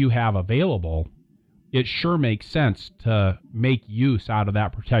that you have available, it sure makes sense to make use out of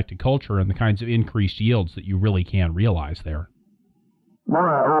that protected culture and the kinds of increased yields that you really can realize there.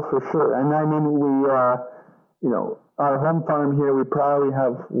 Oh, for sure. And I mean, we, our home farm here, we probably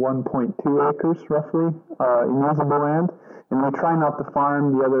have 1.2 acres roughly in usable land. And we try not to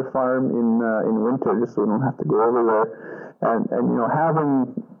farm the other farm in winter just so we don't have to go over there. And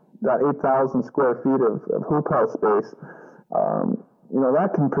having that 8,000 square feet of hoop house space,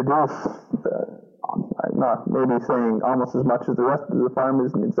 that can produce... I'm not maybe saying almost as much as the rest of the farm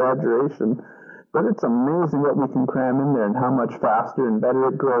is an exaggeration, but it's amazing what we can cram in there and how much faster and better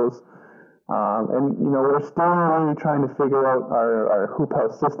it grows. We're still really trying to figure out our hoop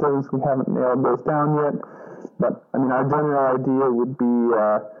house systems. We haven't nailed those down yet, but I mean, our general idea would be,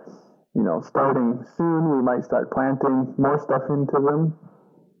 starting soon, we might start planting more stuff into them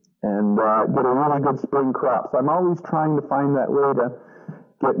and get a really good spring crop. So I'm always trying to find that way to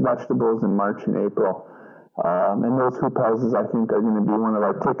get vegetables in March and April. And those hoop houses, I think, are going to be one of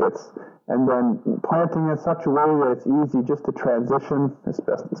our tickets. And then planting in such a way that it's easy just to transition as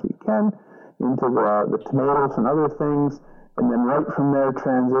best as we can into the tomatoes and other things, and then right from there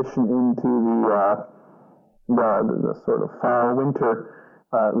transition into the sort of fall, winter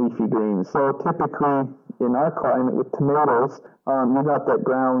leafy greens. So typically in our climate with tomatoes, you got that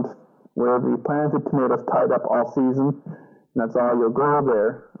ground wherever you planted tomatoes tied up all season. And that's all you'll grow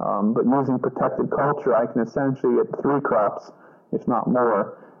there. But using protected culture, I can essentially get 3 crops, if not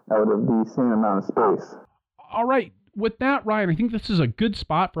more, out of the same amount of space. All right. With that, Ryan, I think this is a good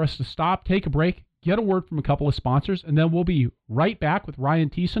spot for us to stop, take a break, get a word from a couple of sponsors, and then we'll be right back with Ryan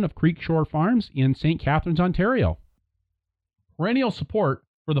Thiessen of Creek Shore Farms in St. Catharines, Ontario. Perennial support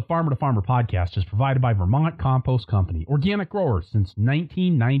for the Farmer to Farmer podcast is provided by Vermont Compost Company, organic growers since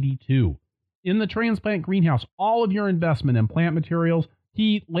 1992. In the transplant greenhouse, all of your investment in plant materials,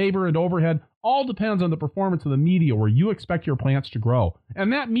 heat, labor, and overhead all depends on the performance of the media where you expect your plants to grow.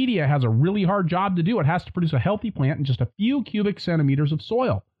 And that media has a really hard job to do. It has to produce a healthy plant in just a few cubic centimeters of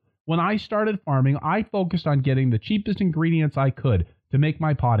soil. When I started farming, I focused on getting the cheapest ingredients I could to make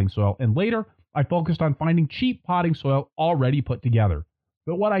my potting soil, and later I focused on finding cheap potting soil already put together.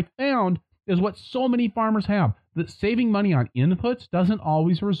 But what I found is what so many farmers have, that saving money on inputs doesn't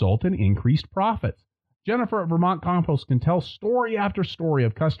always result in increased profits. Jennifer at Vermont Compost can tell story after story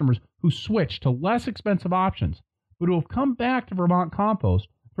of customers who switched to less expensive options, but who have come back to Vermont Compost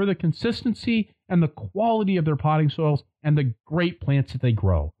for the consistency and the quality of their potting soils and the great plants that they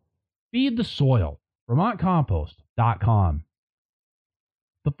grow. Feed the soil. VermontCompost.com.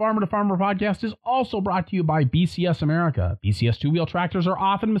 The Farmer to Farmer podcast is also brought to you by BCS America. BCS two-wheel tractors are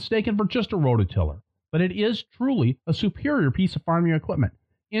often mistaken for just a rototiller, but it is truly a superior piece of farming equipment.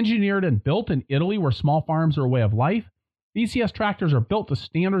 Engineered and built in Italy, where small farms are a way of life, BCS tractors are built to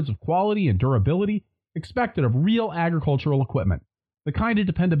standards of quality and durability expected of real agricultural equipment, the kind of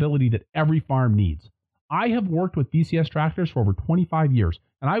dependability that every farm needs. I have worked with BCS tractors for over 25 years,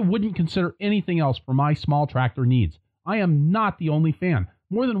 and I wouldn't consider anything else for my small tractor needs. I am not the only fan.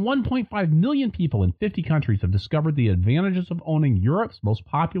 More than 1.5 million people in 50 countries have discovered the advantages of owning Europe's most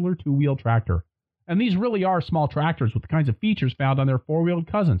popular two-wheel tractor. And these really are small tractors with the kinds of features found on their four-wheeled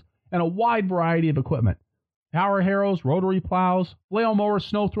cousins and a wide variety of equipment. Power harrows, rotary plows, flail mowers,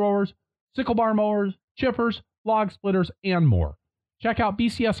 snow throwers, sickle bar mowers, chippers, log splitters, and more. Check out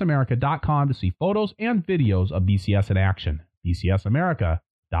bcsamerica.com to see photos and videos of BCS in action.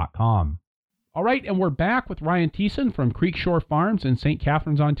 bcsamerica.com. All right, and we're back with Ryan Thiessen from Creekshore Farms in St.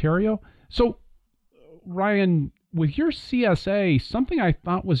 Catharines, Ontario. So, Ryan, with your CSA, something I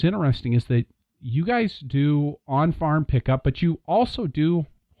thought was interesting is that you guys do on-farm pickup, but you also do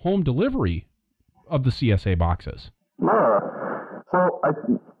home delivery of the CSA boxes. Yeah. So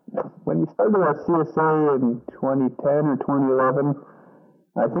when we started our CSA in 2010 or 2011,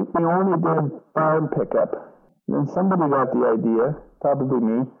 I think we only did farm pickup. Then somebody got the idea, probably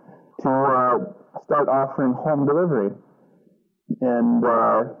me, to start offering home delivery. And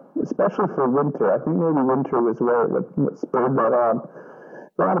especially for winter, I think maybe winter was where what spurred that on.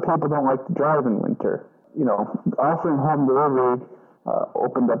 A lot of people don't like to drive in winter. You know, offering home delivery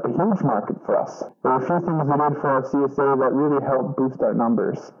opened up a huge market for us. There were a few things we did for our CSA that really helped boost our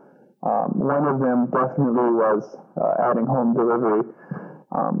numbers. One of them definitely was adding home delivery.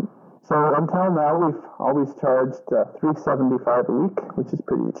 So until now, we've always charged $375 a week, which is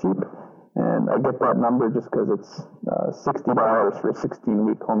pretty cheap. And I get that number just because it's $60 for a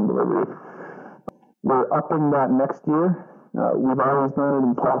 16-week home delivery. We're upping that next year. We've always done it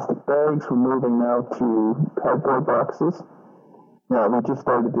in plastic bags. We're moving now to cardboard boxes. Yeah, we just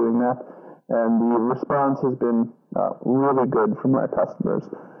started doing that. And the response has been really good from our customers.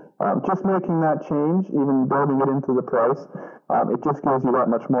 Just making that change, even building it into the price, it just gives you that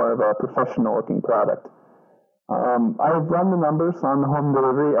much more of a professional-looking product. I've run the numbers on the home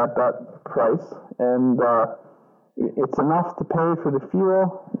delivery at that price, and it's enough to pay for the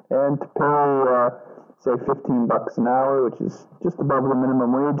fuel and to pay, say, $15 an hour, which is just above the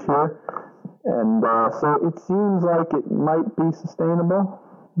minimum wage here. And so it seems like it might be sustainable,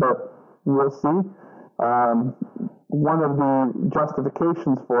 but we'll see. One of the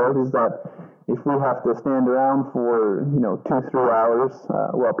justifications for it is that if we have to stand around for 2-3 hours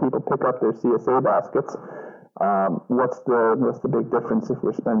while people pick up their CSA baskets, what's the big difference if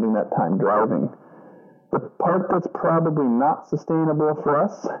we're spending that time driving? The part that's probably not sustainable for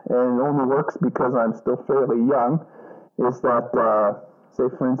us, and it only works because I'm still fairly young, is that, say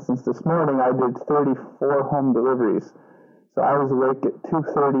for instance, this morning I did 34 home deliveries. So I was awake at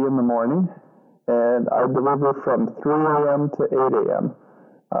 2:30 in the morning, and I deliver from 3 a.m. to 8 a.m.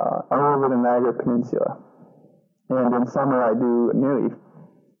 All over the Niagara Peninsula. And in summer I do nearly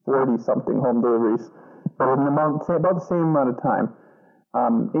 40-something home deliveries, but in about the same amount of time.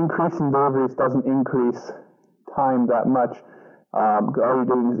 Increasing deliveries doesn't increase time that much. All you're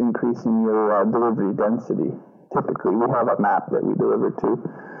doing is increasing your delivery density. Typically, we have a map that we deliver to.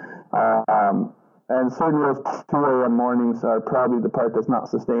 And certainly those 2 a.m. mornings are probably the part that's not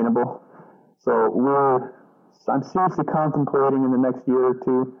sustainable. So I'm seriously contemplating in the next year or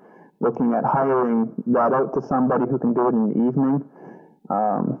two looking at hiring that out to somebody who can do it in the evening.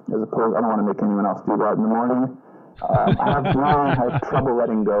 As opposed, I don't want to make anyone else do that in the morning. I have trouble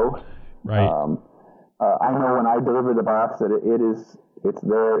letting go. Right. I know when I deliver the box that it's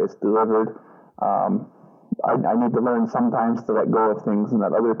there, it's delivered. I need to learn sometimes to let go of things, and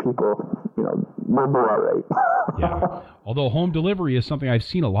that other people, will do all right. Yeah. Although home delivery is something I've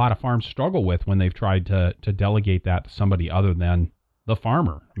seen a lot of farms struggle with when they've tried to delegate that to somebody other than the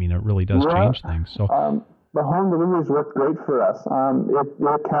farmer. I mean, it really does change things. So. The home deliveries work great for us. It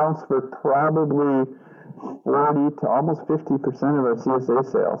accounts for probably 40 to almost 50% of our CSA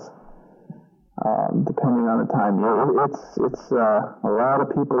sales, depending on the time. It's a lot of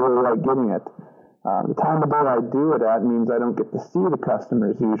people really like getting it. The time of day I do it at means I don't get to see the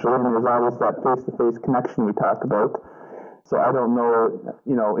customers usually, and there's always that face-to-face connection we talk about. So I don't know,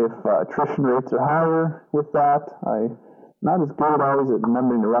 if attrition rates are higher with that. I'm not as good always at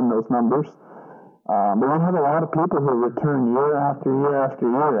remembering to run those numbers. But we have a lot of people who return year after year after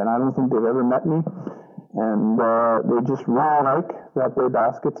year, and I don't think they've ever met me. And they just really like that their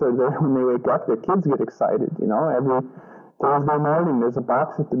baskets are there when they wake up. Their kids get excited, every Thursday morning there's a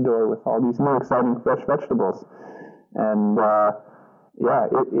box at the door with all these new exciting fresh vegetables. And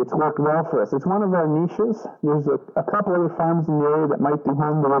it's worked well for us. It's one of our niches. There's a couple other farms in the area that might do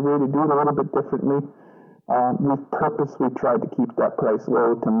home delivery to do it a little bit differently. We've purposely tried to keep that price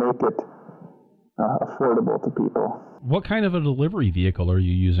low to make it affordable to people. What kind of a delivery vehicle are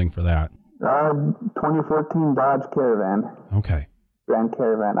you using for that? 2014 Dodge Caravan. Okay. Grand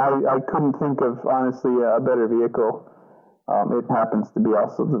Caravan. I couldn't think of, honestly, a better vehicle It happens to be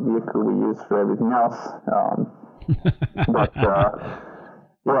also the vehicle we use for everything else. But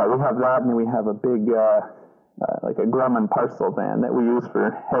yeah, we have that, and then we have a big, like a Grumman parcel van that we use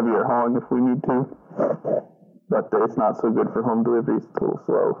for heavier hauling if we need to. But it's not so good for home deliveries. It's a little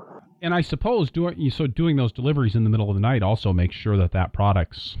slow. And I suppose doing those deliveries in the middle of the night also makes sure that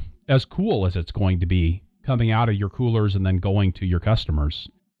product's as cool as it's going to be coming out of your coolers and then going to your customers.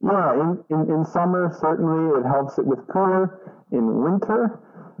 Yeah, in summer, certainly it helps it with cooler. In winter,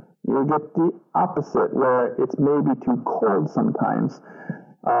 you get the opposite, where it's maybe too cold sometimes.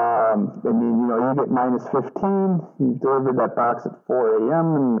 I mean, you get minus 15, you've delivered that box at 4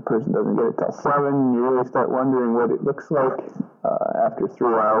 a.m., and the person doesn't get it till 7, you really start wondering what it looks like after 3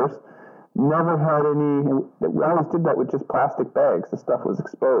 hours. Never had any, we always did that with just plastic bags. The stuff was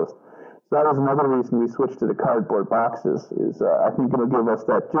exposed. So that was another reason we switched to the cardboard boxes, is I think it'll give us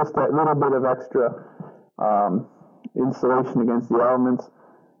that little bit of extra insulation against the elements.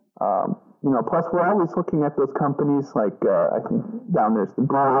 Plus we're always looking at those companies like, I think down there's the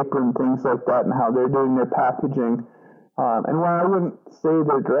Blue Apron, things like that, and how they're doing their packaging. And while I wouldn't say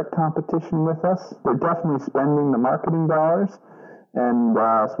they're direct competition with us, they're definitely spending the marketing dollars. And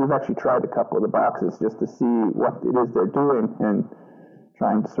so we've actually tried a couple of the boxes just to see what it is they're doing and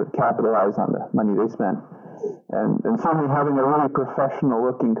trying to sort of capitalize on the money they spent. And certainly having a really professional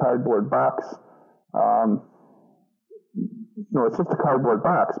looking cardboard box, it's just a cardboard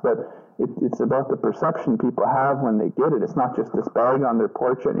box, but it's about the perception people have when they get it. It's not just this bag on their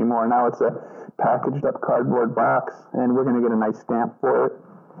porch anymore. Now it's a packaged up cardboard box, and we're going to get a nice stamp for it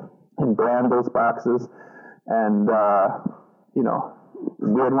and brand those boxes. And,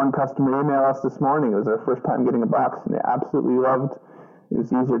 we had one customer email us this morning. It was their first time getting a box, and they absolutely loved it. It was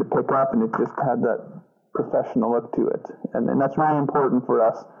easier to pick up, and it just had that professional look to it. And that's really important for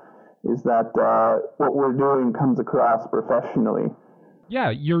us, is that what we're doing comes across professionally. Yeah,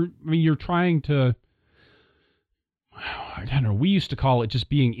 you're trying to, I don't know, we used to call it just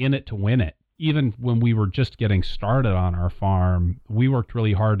being in it to win it. Even when we were just getting started on our farm, we worked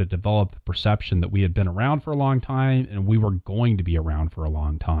really hard to develop the perception that we had been around for a long time and we were going to be around for a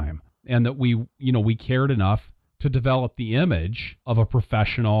long time. And that we cared enough to develop the image of a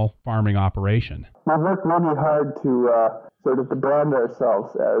professional farming operation. We worked really hard to sort of to brand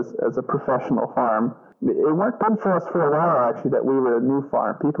ourselves as a professional farm. It worked good for us for a while, actually, that we were a new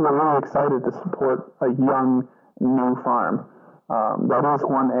farm. People are really excited to support a young, new farm. That is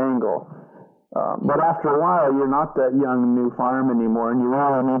one angle. But after a while, you're not that young, new farm anymore, and you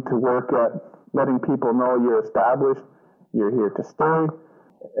really need to work at letting people know you're established, you're here to stay,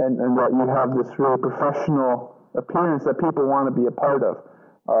 and that you have this really professional appearance that people want to be a part of,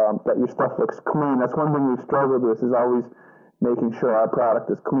 that your stuff looks clean. That's one thing we've struggled with, is always making sure our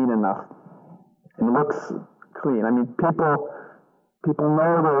product is clean enough and looks clean. I mean, people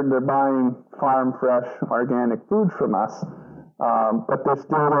know they're buying farm fresh organic food from us, but there's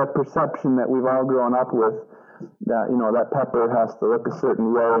still that perception that we've all grown up with, that that pepper has to look a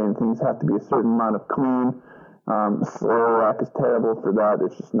certain way and things have to be a certain amount of clean. Slurry is terrible for that.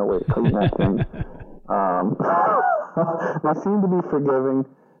 There's just no way to clean that thing. They seem to be forgiving.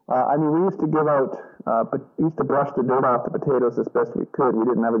 We used to give out, we used to brush the dirt off the potatoes as best we could. We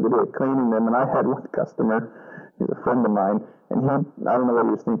didn't have a good way of cleaning them, and I had one customer, he's a friend of mine, and I don't know what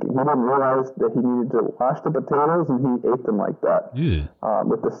he was thinking. He didn't realize that he needed to wash the potatoes, and he ate them like that. Yeah.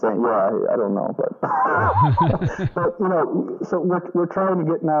 With the same, I don't know, but, but so we're trying to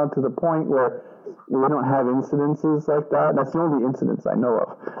get now to the point where we don't have incidences like that. That's the only incidents I know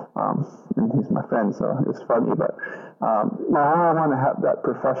of. And he's my friend, so it was funny, but I want to have that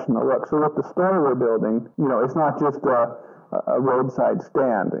professional look. So with the store we're building, it's not just a roadside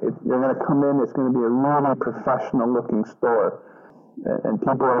stand. You're going to come in, it's going to be a really professional looking store. And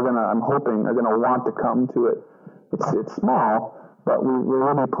people I'm hoping, are going to want to come to it. It's small, but we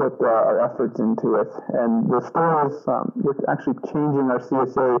really put our efforts into it. And the store is, we're actually changing our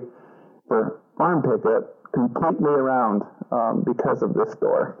CSA for farm pickup completely around because of this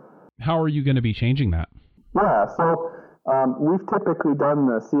store. How are you going to be changing that? Yeah, so we've typically done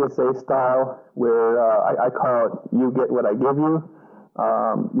the CSA style where I call it you get what I give you.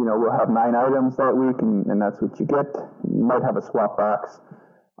 We'll have 9 items that week, and that's what you get. You might have a swap box.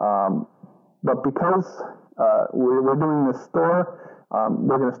 But because we're doing this store,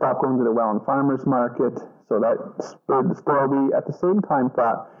 we're going to stop going to the Welland Farmers Market. So that spurred the store. We, at the same time,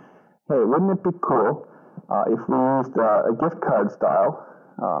 thought, hey, wouldn't it be cool if we used a gift card style?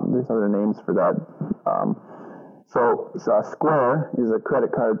 There's other names for that. So Square is a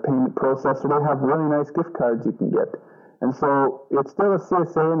credit card payment processor. They have really nice gift cards you can get. And so it's still a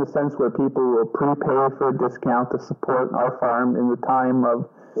CSA in the sense where people will prepay for a discount to support our farm in the time of,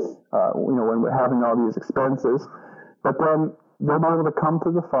 when we're having all these expenses. But then they'll be able to come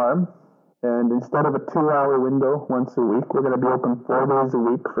to the farm, and instead of a 2-hour window once a week, we're going to be open 4 days a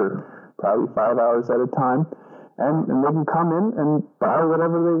week for probably 5 hours at a time. And they can come in and buy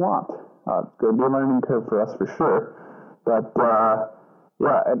whatever they want. It's going to be a learning curve for us for sure. But,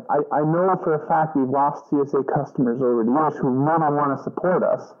 and I know for a fact we've lost CSA customers over the years who really want to support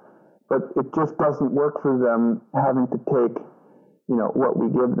us, but it just doesn't work for them having to take, what we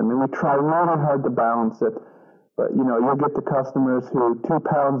give them. And we try really hard to balance it. But, you'll get the customers who 2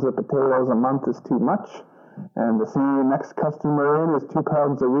 pounds of potatoes a month is too much, and the next customer in is 2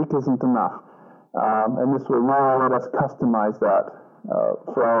 pounds a week isn't enough. And this will really let us customize that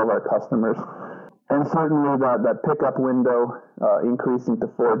for all of our customers. And certainly that pickup window increasing to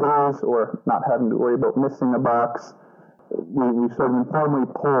 4 days or not having to worry about missing a box. We sort of informally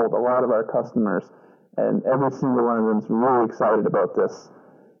polled a lot of our customers, and every single one of them is really excited about this.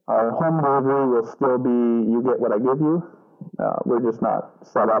 Our home delivery will still be, you get what I give you. We're just not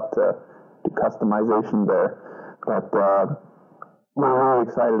set up to do customization there. But we're really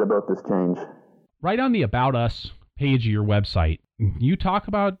excited about this change. Right on the About Us page of your website, you talk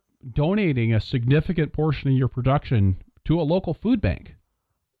about donating a significant portion of your production to a local food bank.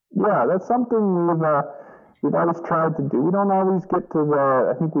 Yeah, that's something we've always tried to do. We don't always get to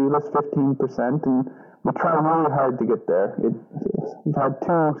I think we list 15%, and we try really hard to get there. We've had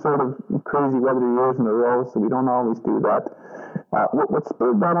 2 sort of crazy weather years in a row, so we don't always do that. What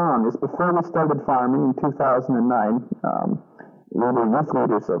spurred that on is before we started farming in 2009, we were youth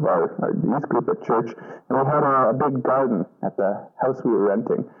leaders of our youth group at church, and we had a big garden at the house we were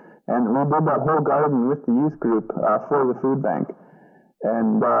renting. And we did that whole garden with the youth group for the food bank.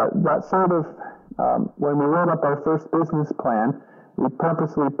 And that sort of, when we wrote up our first business plan, we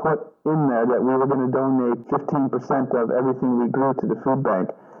purposely put in there that we were going to donate 15% of everything we grew to the food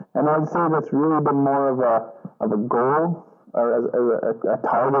bank. And I'd say that's really been more of a goal or as a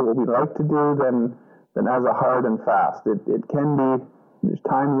target what we'd like to do than as a hard and fast. It can be, there's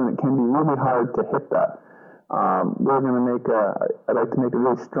times when it can be really hard to hit that. We're going to I'd like to make a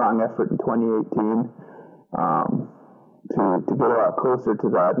really strong effort in 2018 to get a lot closer to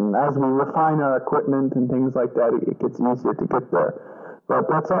that. And as we refine our equipment and things like that, it gets easier to get there. But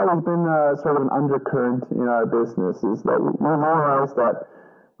that's always been sort of an undercurrent in our business, is that we realize that,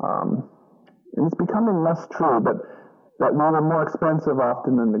 and it's becoming less true, but that we are more expensive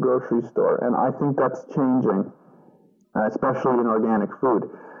often than the grocery store. And I think that's changing, especially in organic food.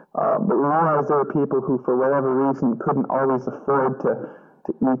 But we realize there are people who, for whatever reason, couldn't always afford to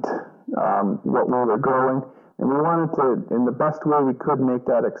eat what we were growing. And we wanted to, in the best way we could, make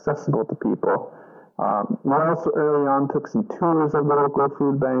that accessible to people. We also early on took some tours of the local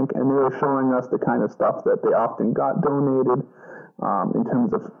food bank, and they were showing us the kind of stuff that they often got donated in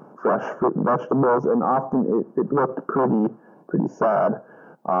terms of fresh fruit and vegetables, and often it looked pretty sad.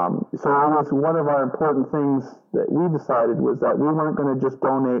 So it was one of our important things that we decided was that we weren't going to just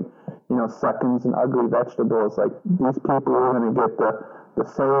donate, seconds and ugly vegetables. Like, these people were going to get the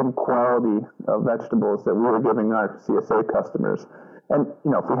same quality of vegetables that we were giving our CSA customers. And,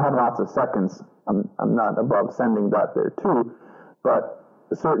 if we had lots of seconds, I'm not above sending that there too, but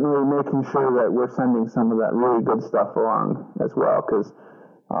certainly making sure that we're sending some of that really good stuff along as well, because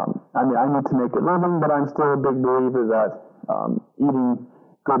I need to make a living, but I'm still a big believer that eating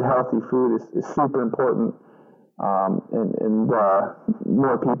good, healthy food is super important, and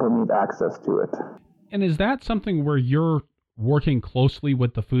more people need access to it. And is that something where you're working closely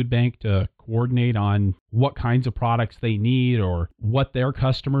with the food bank to coordinate on what kinds of products they need or what their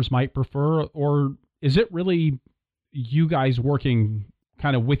customers might prefer? Or is it really you guys working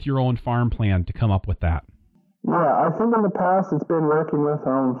kind of with your own farm plan to come up with that? Yeah, I think in the past it's been working with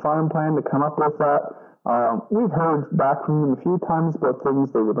our own farm plan to come up with that. We've heard back from them a few times about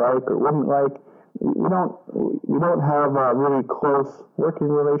things they would like or wouldn't like. We don't have a really close working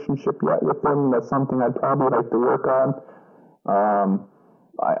relationship yet with them. That's something I'd probably like to work on.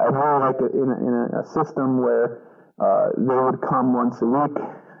 I'd really like it in a system where they would come once a week,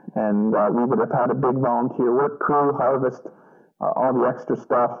 and we would have had a big volunteer work crew harvest all the extra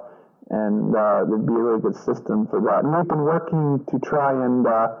stuff, and there'd be a really good system for that. And we've been working to try and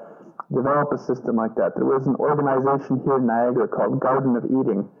develop a system like that. There was an organization here in Niagara called Garden of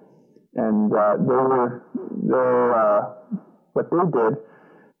Eating, and what they did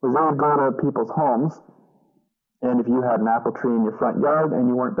was they would go to people's homes, and if you had an apple tree in your front yard and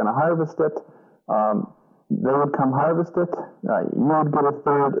you weren't going to harvest it, they would come harvest it. You would get a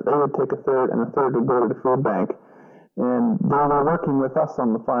third, they would take a third, and a third would go to the food bank. And they were working with us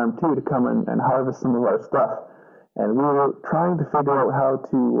on the farm too to come and harvest some of our stuff. And we were trying to figure out how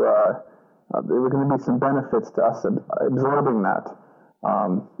to, there were going to be some benefits to us absorbing that.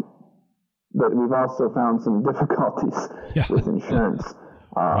 But we've also found some difficulties with insurance.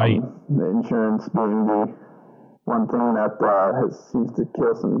 Right. Insurance being the one thing that seems to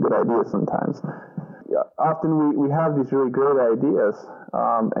kill some good ideas sometimes. Often we have these really great ideas,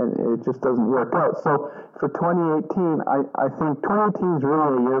 and it just doesn't work out. So for 2018, I think 2018 is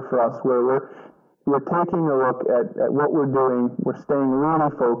really a year for us where we're taking a look at what we're doing. We're staying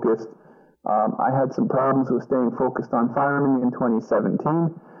really focused. I had some problems with staying focused on farming in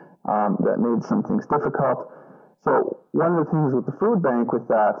 2017 that made some things difficult. So one of the things with the food bank with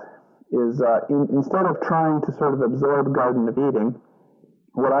that is instead of trying to sort of absorb Garden of Eating,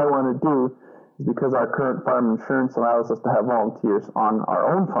 what I want to do is, because our current farm insurance allows us to have volunteers on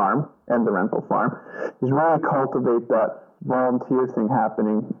our own farm and the rental farm, is really cultivate that volunteer thing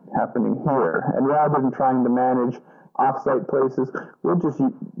happening here. And rather than trying to manage off-site places, we'll just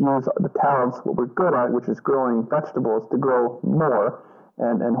use the talents, what we're good at, which is growing vegetables, to grow more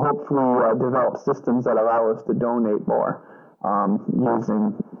and hopefully develop systems that allow us to donate more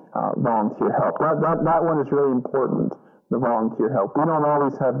using volunteer help. That one is really important, the volunteer help. We don't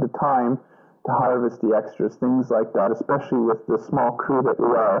always have the time to harvest the extras, things like that, especially with the small crew that we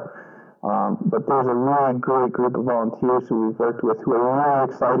are. But there's a really great group of volunteers who we've worked with who are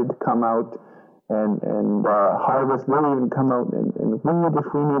really excited to come out and harvest. They'll even come out and weed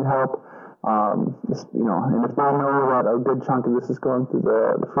if we need help. And if they know that a good chunk of this is going to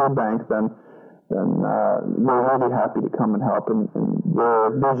the food bank, then they're really happy to come and help, and their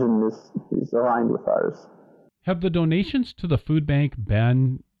vision is aligned with ours. Have the donations to the food bank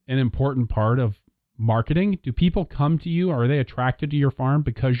been an important part of marketing? Do people come to you? Are they attracted to your farm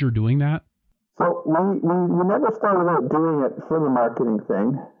because you're doing that? So we never started out doing it for the marketing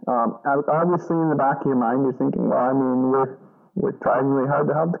thing. Obviously, in the back of your mind, you're thinking, well, I mean, we're trying really hard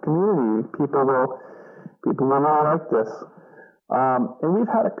to help the community. People will really like this. And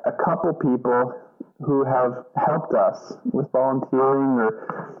we've had a couple people who have helped us with volunteering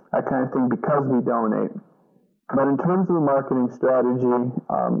or that kind of thing because we donate. But in terms of the marketing strategy,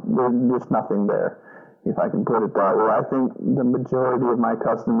 there's just nothing there, if I can put it that way. I think the majority of my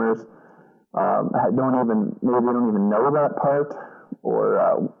customers don't even know that part,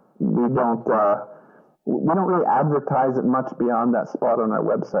 or we don't really advertise it much beyond that spot on our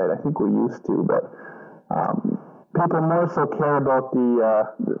website. I think we used to, but people more so care about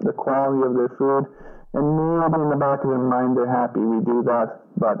the quality of their food, and maybe in the back of their mind they're happy we do that.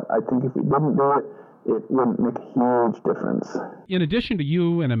 But I think if we didn't do it, it wouldn't make a huge difference. In addition to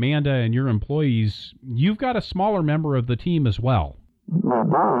you and Amanda and your employees, you've got a smaller member of the team as well.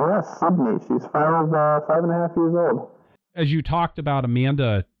 Yes, Sydney. She's 5.5 years old. As you talked about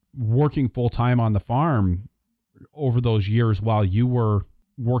Amanda working full-time on the farm over those years while you were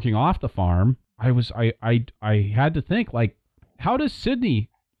working off the farm, I had to think, like, how does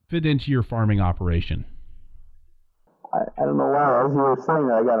Sydney fit into your farming operation? I don't know why. As you were saying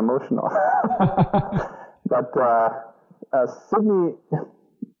that, I got emotional. But Sydney,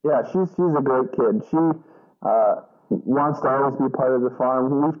 yeah, she's a great kid. She wants to always be part of the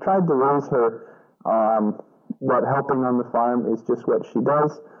farm. We've tried to raise her that helping on the farm is just what she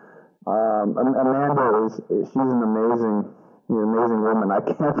does. Amanda she's an amazing woman. I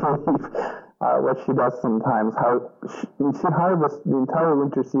can't believe what she does sometimes. How she harvests the entire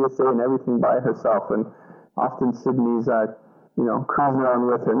winter CSA and everything by herself, and often Sydney's, cruising around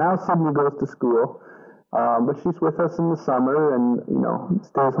with her. Now Sydney goes to school, but she's with us in the summer and,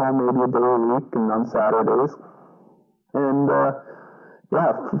 stays home maybe a day a week and on Saturdays. And,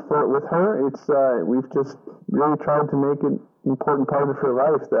 with her, it's, we've just really tried to make it an important part of her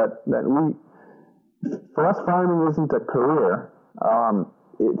life that for us, farming isn't a career.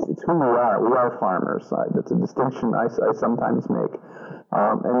 It's who we are. We are farmers. That's a distinction I sometimes make.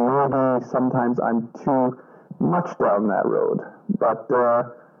 And maybe sometimes I'm too much down that road. But,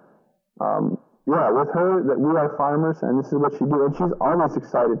 with her, that we are farmers, and this is what she do. And she's always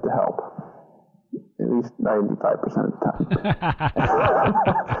excited to help, at least 95% of the time.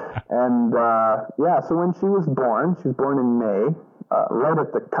 And, so when she was born in May, right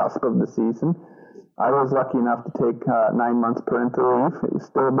at the cusp of the season. I was lucky enough to take 9 months parental leave. It was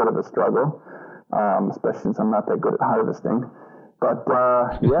still a bit of a struggle, especially since I'm not that good at harvesting. But,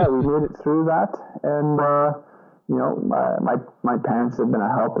 we made it through that. And, my parents have been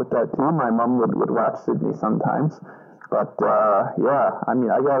a help with that too. My mom would watch Sydney sometimes. But, I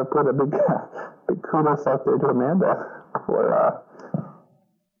got to put a big kudos out there to Amanda for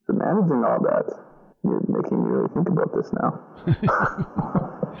managing all that. You're making me really think about this now.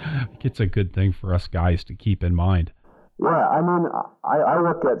 It's a good thing for us guys to keep in mind. Yeah, I mean, I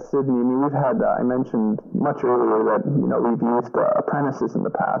look at Sydney. I mean, we've had, I mentioned much earlier that, we've used apprentices in the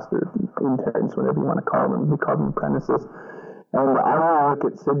past, or interns, whatever you want to call them. We call them apprentices. And I look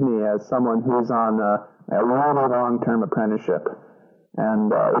at Sydney as someone who's on a really long-term apprenticeship.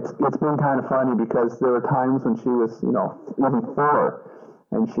 And it's been kind of funny because there were times when she was, even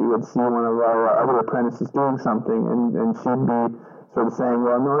 4, and she would see one of our other apprentices doing something, and she'd be sort of saying,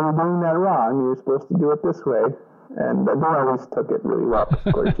 well, no, you're doing that wrong. You're supposed to do it this way. And they always took it really well. Of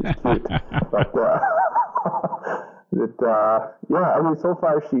course, she's cute. But, I mean, so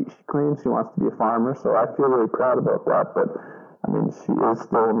far she claims she wants to be a farmer, so I feel really proud about that. But, I mean, she is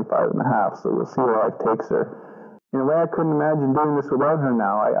still only 5.5, so we'll see where life takes her. In a way, I couldn't imagine doing this without her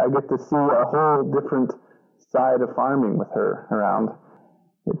now. I get to see a whole different side of farming with her around.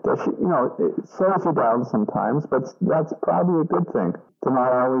 It slows you down sometimes, but that's probably a good thing, to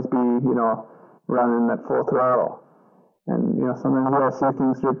not always be, running at full throttle. And, sometimes you gotta see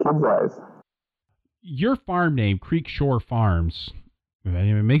things through kids' eyes. Your farm name, Creek Shore Farms,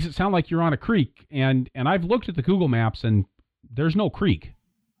 it makes it sound like you're on a creek, and I've looked at the Google Maps, and there's no creek.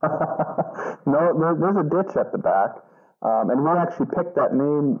 No, there's a ditch at the back. And we actually picked that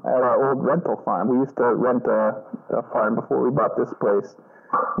name at our old rental farm. We used to rent a farm before we bought this place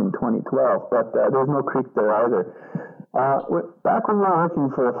in 2012, but there's no creek there either. Back when we were looking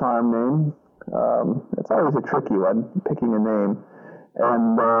for a farm name, it's always a tricky one, picking a name.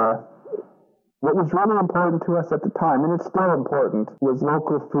 And what was really important to us at the time, and it's still important, was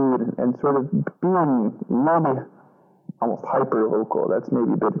local food and sort of being really almost hyper-local. That's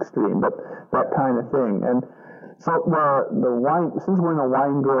maybe a bit extreme, but that kind of thing. And so the wine, since we're in a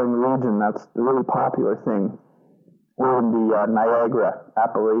wine-growing region, that's a really popular thing. We're in the Niagara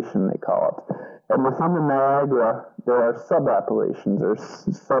appellation, they call it. And within the Niagara, there are sub-appellations, or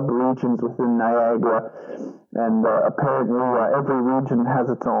sub-regions within Niagara. And apparently every region has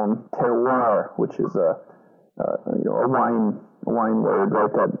its own terroir, which is a wine word,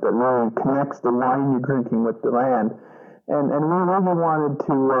 right, that really connects the wine you're drinking with the land. And we really wanted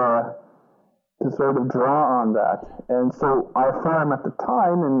to sort of draw on that. And so our farm at the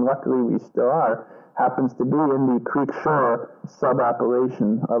time, and luckily we still are, happens to be in the Creek Shore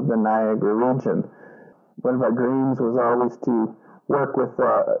sub-appellation of the Niagara region. One of our dreams was always to work with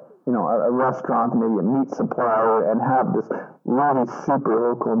a restaurant, maybe a meat supplier, and have this really super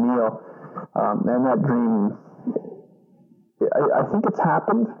local meal. And that dream, I think it's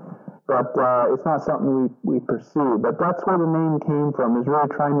happened, but it's not something we pursue. But that's where the name came from, is really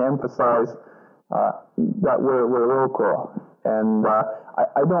trying to emphasize that we're local. And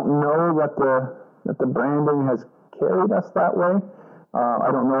I don't know that the branding has carried us that way. I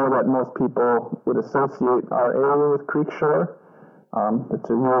don't know that most people would associate our area with Creek Shore. It's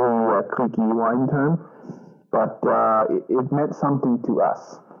a really cliquey wine term, but it meant something to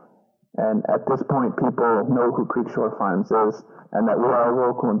us. And at this point, people know who Creek Shore Farms is, and that we are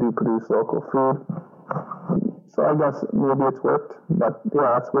local and do produce local food. So I guess maybe it's worked, but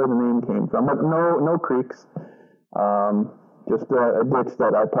yeah, that's where the name came from. But no creeks, just a ditch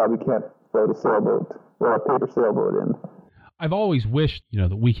that I probably can't float a sailboat or a paper sailboat in. I've always wished,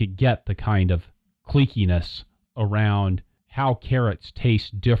 that we could get the kind of cliquiness around how carrots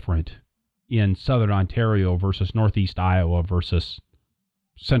taste different in southern Ontario versus northeast Iowa versus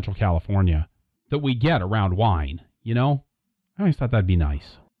central California that we get around wine, I always thought that'd be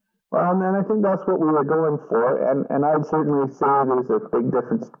nice. Well, and I think that's what we were going for, and I'd certainly say there's a big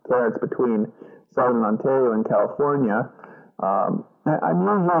difference in carrots between southern Ontario and California. I'm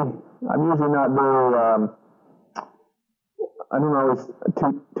usually not very, I don't always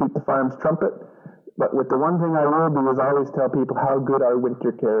toot the farm's trumpet, but with the one thing I will do is always tell people how good our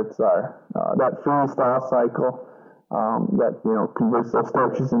winter carrots are. That freeze-thaw cycle that converts those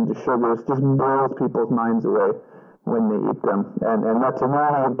starches into sugars just blows people's minds away when they eat them, and that's a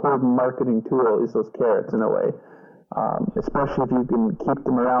really important marketing tool, is those carrots in a way, especially if you can keep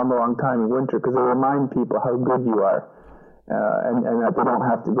them around a long time in winter, because they remind people how good you are, and that they don't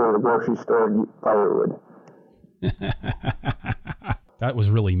have to go to the grocery store and eat firewood. That was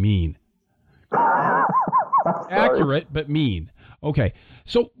really mean. Accurate, but mean. Okay,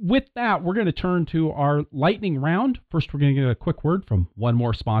 so with that, we're going to turn to our lightning round. First, we're going to get a quick word from one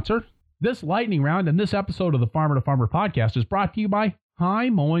more sponsor. This lightning round and this episode of the Farmer to Farmer podcast is brought to you by High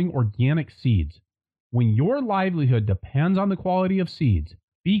Mowing Organic Seeds. When your livelihood depends on the quality of seeds,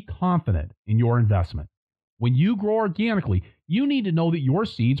 be confident in your investment. When you grow organically, you need to know that your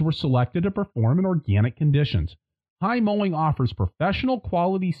seeds were selected to perform in organic conditions. High Mowing offers professional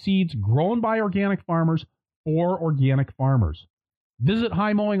quality seeds grown by organic farmers for organic farmers. Visit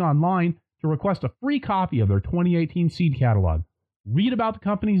High Mowing online to request a free copy of their 2018 seed catalog. Read about the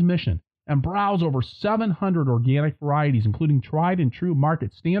company's mission and browse over 700 organic varieties, including tried and true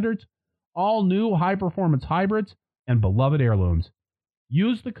market standards, all new high-performance hybrids, and beloved heirlooms.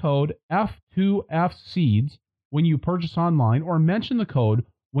 Use the code F2FSEEDS when you purchase online or mention the code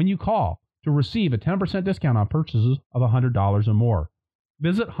when you call to receive a 10% discount on purchases of $100 or more.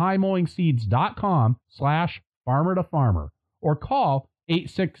 Visit highmowingseeds.com/farmer-to-farmer or call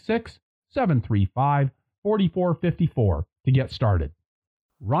 866-735-4454 to get started.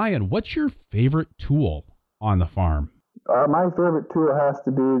 Ryan, what's your favorite tool on the farm? My favorite tool has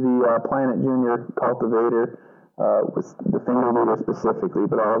to be the Planet Junior cultivator, with the finger weeder specifically,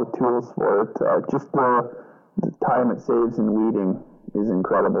 but all the tools for it. Just the time it saves in weeding is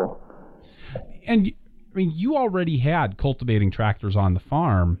incredible. And I mean, you already had cultivating tractors on the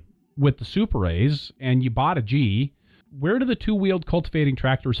farm with the Super A's, and you bought a G. Where do the two-wheeled cultivating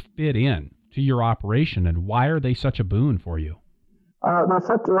tractors fit in to your operation, and why are they such a boon for you?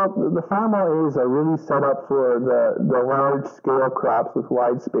 The Farmer A's are really set up for the large-scale crops with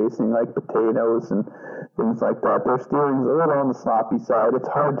wide spacing, like potatoes and things like that. Their steering's a little on the sloppy side. It's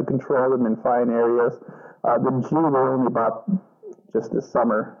hard to control them in fine areas. The G we only bought just this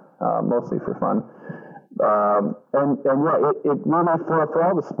summer, mostly for fun. It really for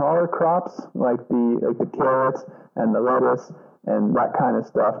all the smaller crops like the carrots and the lettuce and that kind of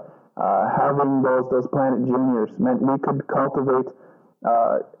stuff. Having those Planet Juniors meant we could cultivate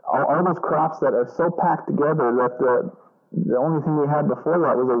all those crops that are so packed together that the only thing we had before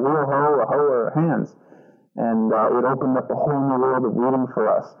that was a wheel hoe, a hoe, or hands. And it opened up a whole new world of weeding for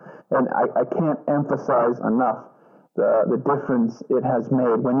us. And I can't emphasize enough the difference it has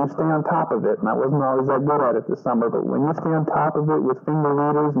made when you stay on top of it. And I wasn't always that good at it this summer, but when you stay on top of it with finger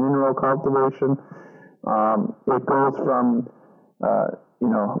weeders and in-row cultivation, it goes from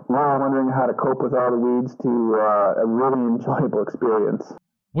really wondering how to cope with all the weeds to a really enjoyable experience.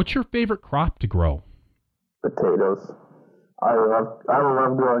 What's your favorite crop to grow? Potatoes. I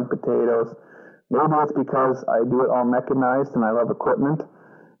love growing potatoes. Maybe it's because I do it all mechanized and I love equipment.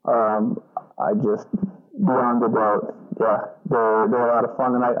 I just, beyond a doubt, yeah, they're a lot of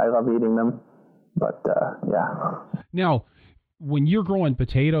fun and I love eating them. But, yeah. Now, when you're growing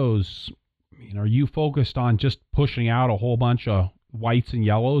potatoes, are you focused on just pushing out a whole bunch of whites and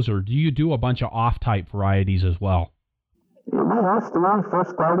yellows, or do you do a bunch of off-type varieties as well? When we first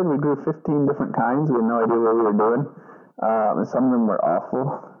started, we grew 15 different kinds. We had no idea what we were doing. And some of them were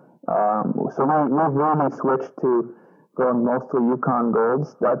awful. So we've really switched to growing mostly Yukon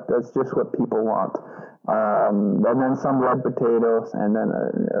Golds. That's just what people want. And then some red potatoes, and then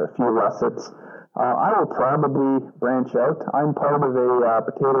a few russets. I will probably branch out. I'm part of a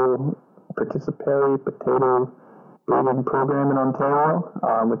participatory potato breeding program in Ontario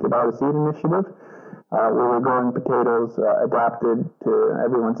with the About a Seed initiative, where we're growing potatoes adapted to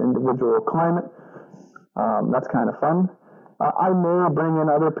everyone's individual climate. That's kind of fun. I may bring in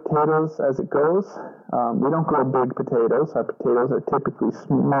other potatoes as it goes. We don't grow big potatoes. Our potatoes are typically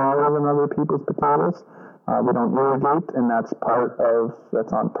smaller than other people's potatoes. We don't irrigate, and that's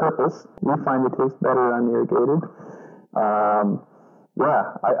on purpose. We find it tastes better unirrigated.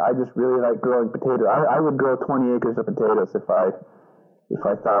 I just really like growing potatoes. I would grow 20 acres of potatoes if I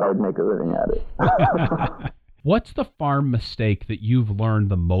thought I'd make a living at it. What's the farm mistake that you've learned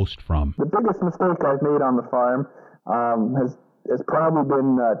the most from? The biggest mistake I've made on the farm has probably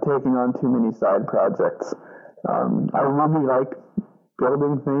been taking on too many side projects. I really like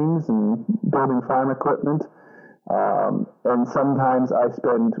building things and building farm equipment, and sometimes I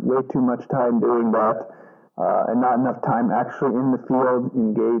spend way too much time doing that. And not enough time actually in the field,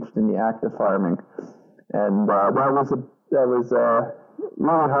 engaged in the act of farming. And that was a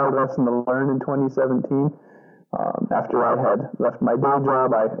really hard lesson to learn in 2017. After I had left my day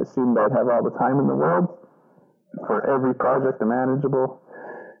job, I assumed I'd have all the time in the world for every project imaginable.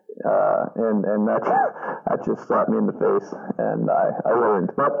 And that just slapped me in the face, and I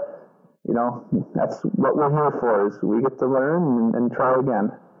learned. But, that's what we're here for, is we get to learn and try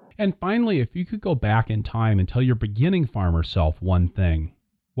again. And finally, if you could go back in time and tell your beginning farmer self one thing,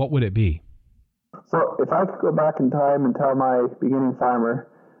 what would it be? So if I could go back in time and tell my beginning farmer,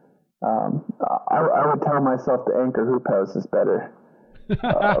 I would tell myself the anchor hoop house is better.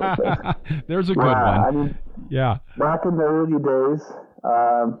 There's a good one. I mean, yeah. Back in the early days,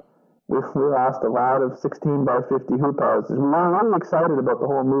 we lost a lot of 16 by 50 hoop houses. We were really excited about the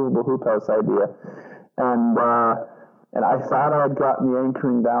whole movable hoop house idea. And I thought I had gotten the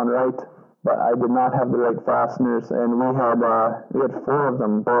anchoring down right, but I did not have the right fasteners, and we had 4 of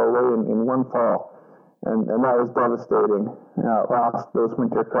them blow away in one fall, and that was devastating. Lost those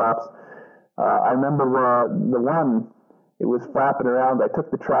winter crops. I remember the one, it was flapping around. I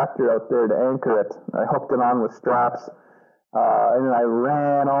took the tractor out there to anchor it. I hooked it on with straps, and then I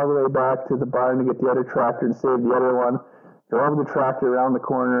ran all the way back to the barn to get the other tractor and save the other one. Drove the tractor around the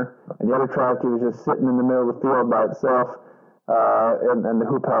corner, and the other tractor was just sitting in the middle of the field by itself. And the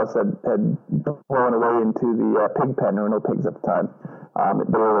hoop house had blown away into the pig pen. There were no pigs at the time.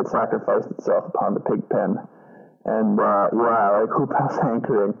 It had sacrificed itself upon the pig pen. And like hoop house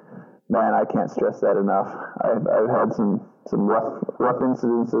anchoring, man, I can't stress that enough. I've had some rough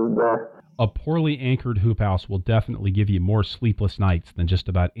incidences there. A poorly anchored hoop house will definitely give you more sleepless nights than just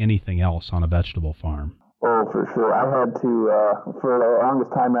about anything else on a vegetable farm. Oh, for sure. I had to, for the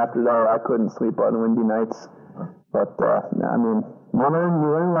longest time after that, I couldn't sleep on windy nights. But, I mean, you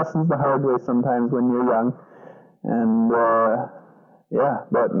learn lessons the hard way sometimes when you're young. And,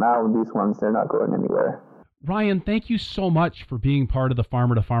 but now these ones, they're not going anywhere. Ryan, thank you so much for being part of the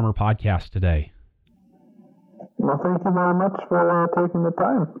Farmer to Farmer podcast today. Well, thank you very much for taking the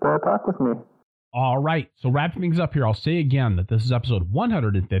time to talk with me. All right. So wrapping things up here, I'll say again that this is episode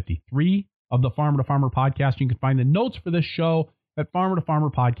 153 of the Farmer to Farmer podcast. You can find the notes for this show at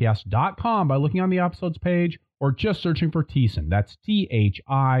farmertofarmerpodcast.com by looking on the episodes page or just searching for Thiessen. That's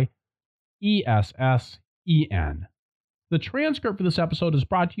THIESSEN. The transcript for this episode is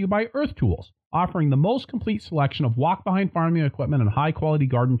brought to you by Earth Tools, offering the most complete selection of walk-behind farming equipment and high-quality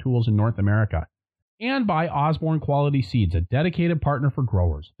garden tools in North America. And by Osborne Quality Seeds, a dedicated partner for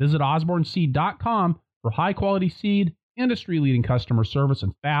growers. Visit osborneseed.com for high-quality seed, industry-leading customer service,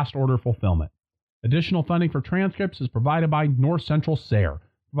 and fast order fulfillment. Additional funding for transcripts is provided by North Central SARE,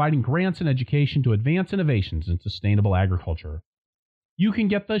 providing grants and education to advance innovations in sustainable agriculture. You can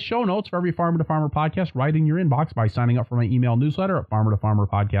get the show notes for every Farmer to Farmer podcast right in your inbox by signing up for my email newsletter at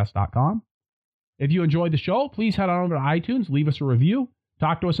farmertofarmerpodcast.com. If you enjoyed the show, please head on over to iTunes, leave us a review,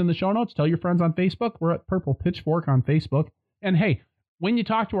 talk to us in the show notes, tell your friends on Facebook. We're at Purple Pitchfork on Facebook. And hey, when you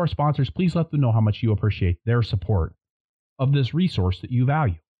talk to our sponsors, please let them know how much you appreciate their support of this resource that you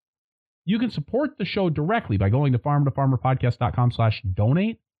value. You can support the show directly by going to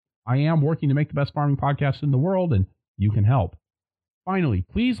farmertofarmerpodcast.com/donate. I am working to make the best farming podcast in the world, and you can help. Finally,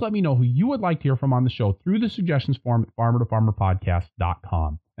 please let me know who you would like to hear from on the show through the suggestions form at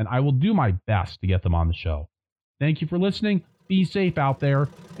farmertofarmerpodcast.com, and I will do my best to get them on the show. Thank you for listening. Be safe out there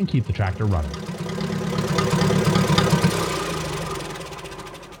and keep the tractor running.